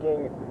all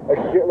drinking a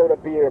shitload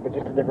of beer, but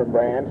just a different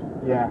brand.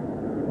 Yeah.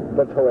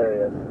 That's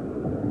hilarious.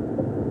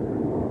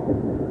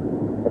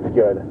 That's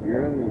good.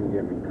 You're not even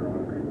get me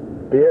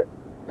drunk. Beer.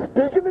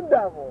 Speak of the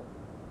devil.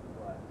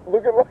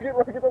 Look at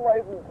the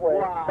license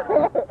plate.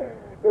 Wow.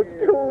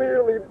 It's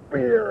clearly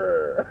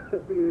beer.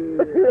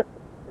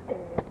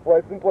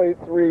 License plate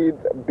reads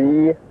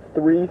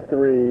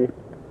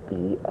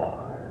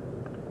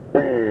B33BR.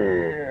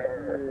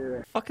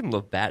 Beer. Fucking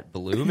Labatt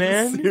Blue,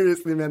 man.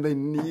 Seriously, man, they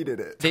needed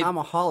it.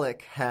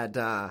 Tomaholic had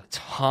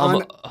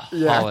Tomaholic.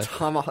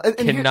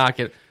 Cannot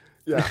get.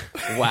 Yeah.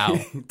 Wow.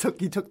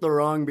 He took the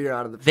wrong beer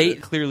out of the They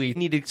fridge. clearly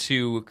needed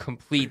to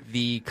complete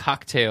the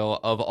cocktail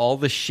of all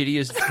the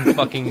shittiest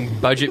fucking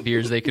budget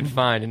beers they could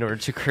find in order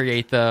to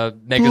create the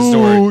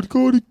Megazord.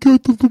 Gotta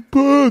get to the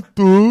bed,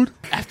 dude.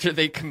 After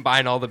they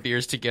combine all the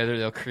beers together,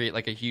 they'll create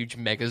like a huge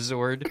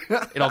Megazord.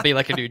 It'll be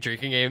like a new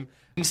drinking game.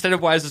 Instead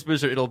of Wisest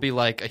Wizard, it'll be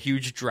like a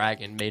huge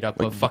dragon made up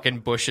of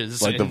fucking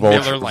bushes. Like the and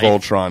Miller Lite,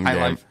 Voltron High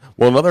game. Life.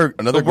 Well, another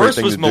The great worst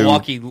thing was to do.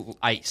 Milwaukee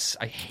Ice.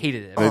 I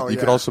hated it. You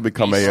could also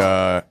become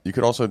you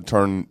could also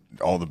turn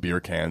all the beer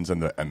cans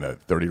and the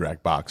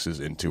 30-rack boxes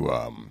into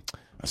a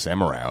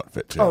samurai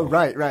outfit too. Oh,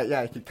 right,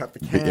 yeah. You could cut the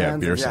cans. Yeah,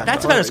 beer samurai.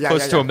 That's about as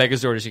close to a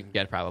Megazord as you can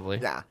get, probably.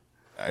 Yeah.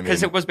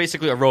 Because it was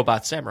basically a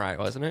robot samurai,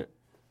 wasn't it?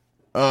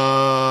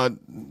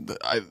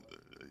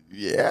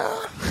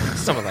 Yeah.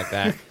 Something like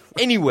that.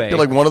 Anyway, I feel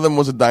like one of them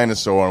was a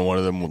dinosaur, and one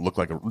of them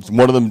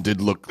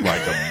did look like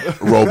a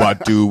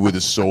robot dude with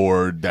a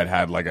sword that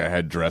had like a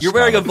headdress. You're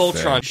wearing a on his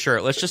Voltron head.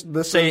 shirt. Let's just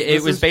say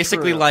it was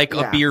basically true. like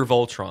Yeah. a beer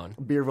Voltron.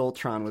 Beer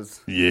Voltron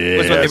was... Yeah,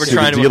 was what they were see,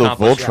 trying the to deal of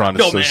accomplish. Voltron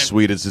Yo, is so man,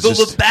 sweet. It's the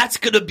just Labatt's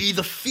gonna be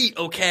the feet,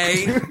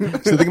 okay? so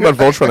the thing about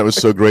Voltron that was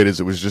so great is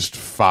it was just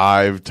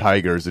 5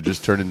 tigers that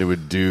just turned into a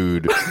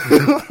dude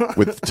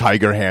with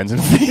tiger hands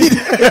and feet.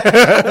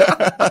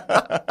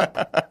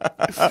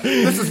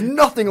 This is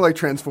nothing like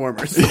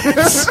Transformers.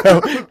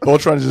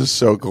 Voltron is just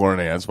so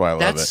corny. That's why I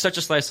love it. That's such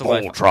a slice of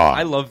life. Voltron.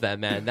 I love that,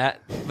 man. That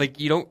like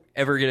you don't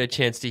ever get a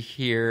chance to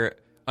hear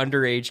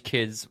underage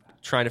kids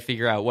trying to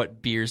figure out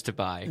what beers to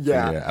buy.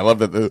 Yeah. I love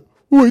that.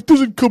 Wait, it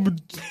doesn't come in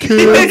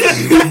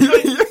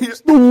cans.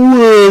 There's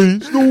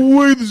no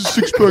way there's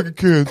a 6-pack of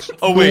cans.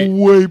 Oh, wait.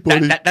 No way,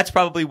 buddy. That's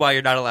probably why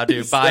you're not allowed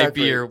to buy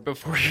beer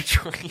before you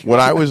join. When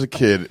I was a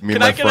kid, me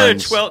and my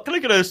friends... Can I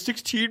get a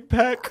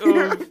 16-pack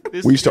of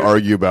this we used to beer?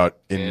 argue about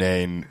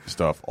inane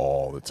stuff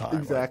all the time.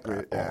 Exactly,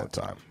 Like that, all the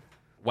time.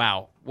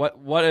 Wow.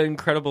 What an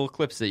incredible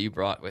clips that you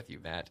brought with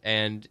you, Matt.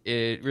 And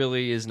it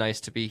really is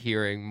nice to be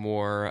hearing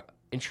more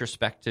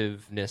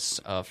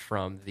introspectiveness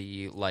from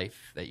the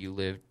life that you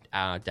lived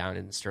out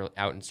in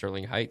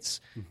Sterling Heights,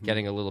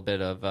 getting a little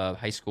bit of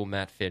high school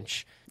Matt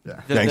Finch.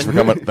 Yeah. Thanks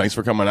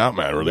for coming out,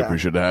 man. I really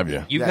appreciate to have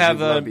you. You Yeah, have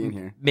we love being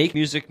here. Make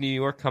Music New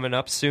York coming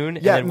up soon.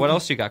 Yeah. And what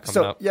else you got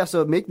coming up? Yeah,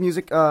 so Make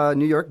Music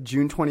New York,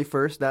 June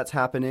 21st, that's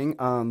happening.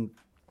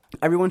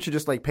 Everyone should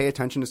just pay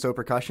attention to So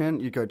Percussion.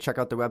 You could check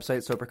out the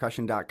website,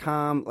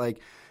 sopercussion.com.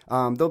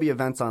 There'll be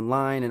events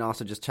online, and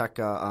also just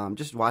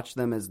just watch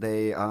them as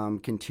they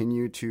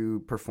continue to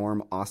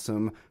perform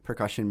awesome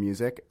percussion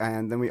music.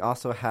 And then we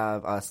also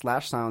have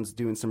Slash Sounds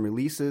doing some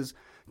releases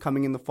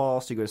coming in the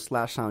fall. So you go to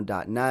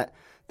slashsound.net.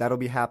 That'll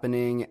be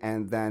happening.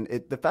 And then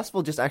the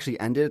festival just actually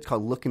ended. It's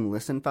called Look and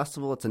Listen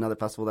Festival. It's another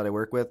festival that I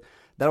work with.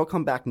 That'll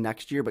come back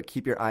next year, but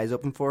keep your eyes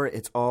open for it.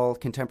 It's all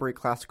contemporary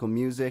classical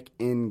music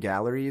in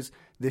galleries.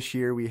 This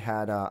year we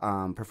had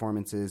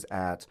performances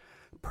at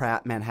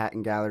Pratt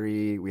Manhattan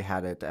Gallery. We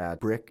had it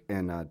at Brick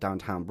in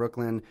downtown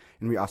Brooklyn.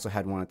 And we also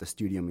had one at the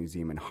Studio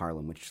Museum in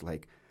Harlem, which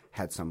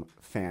had some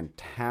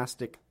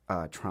fantastic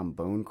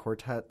trombone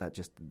quartet that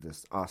just did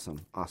this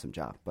awesome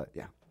job. But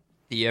yeah.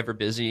 The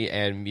ever-busy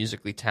and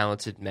musically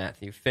talented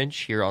Matthew Finch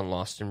here on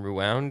Lost and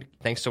Rewound.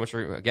 Thanks so much,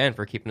 again,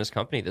 for keeping us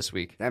company this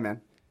week. Yeah, man.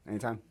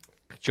 Anytime.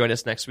 Join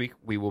us next week.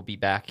 We will be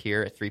back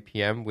here at 3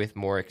 p.m. with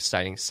more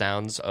exciting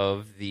sounds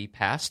of the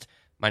past.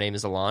 My name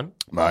is Alon.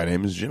 My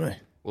name is Jimmy.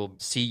 We'll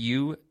see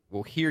you,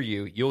 we'll hear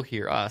you, you'll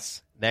hear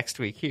us next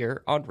week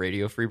here on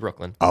Radio Free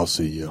Brooklyn. I'll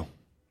see you.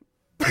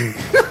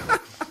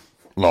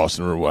 Lost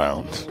and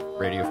Rewound.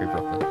 Radio Free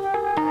Brooklyn.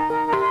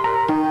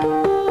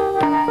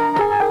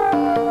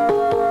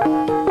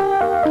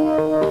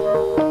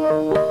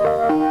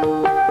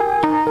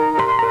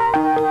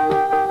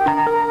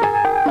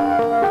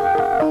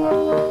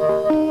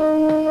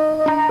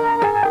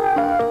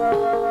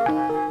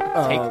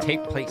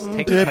 Take place.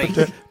 You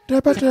guys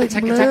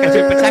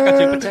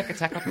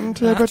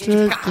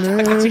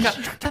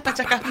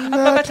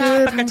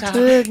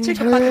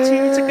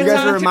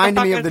are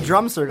reminding me of the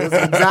drum circle.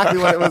 That's exactly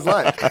what it was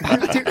like.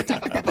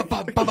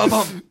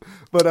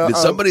 But Did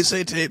somebody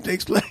say tape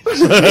takes place?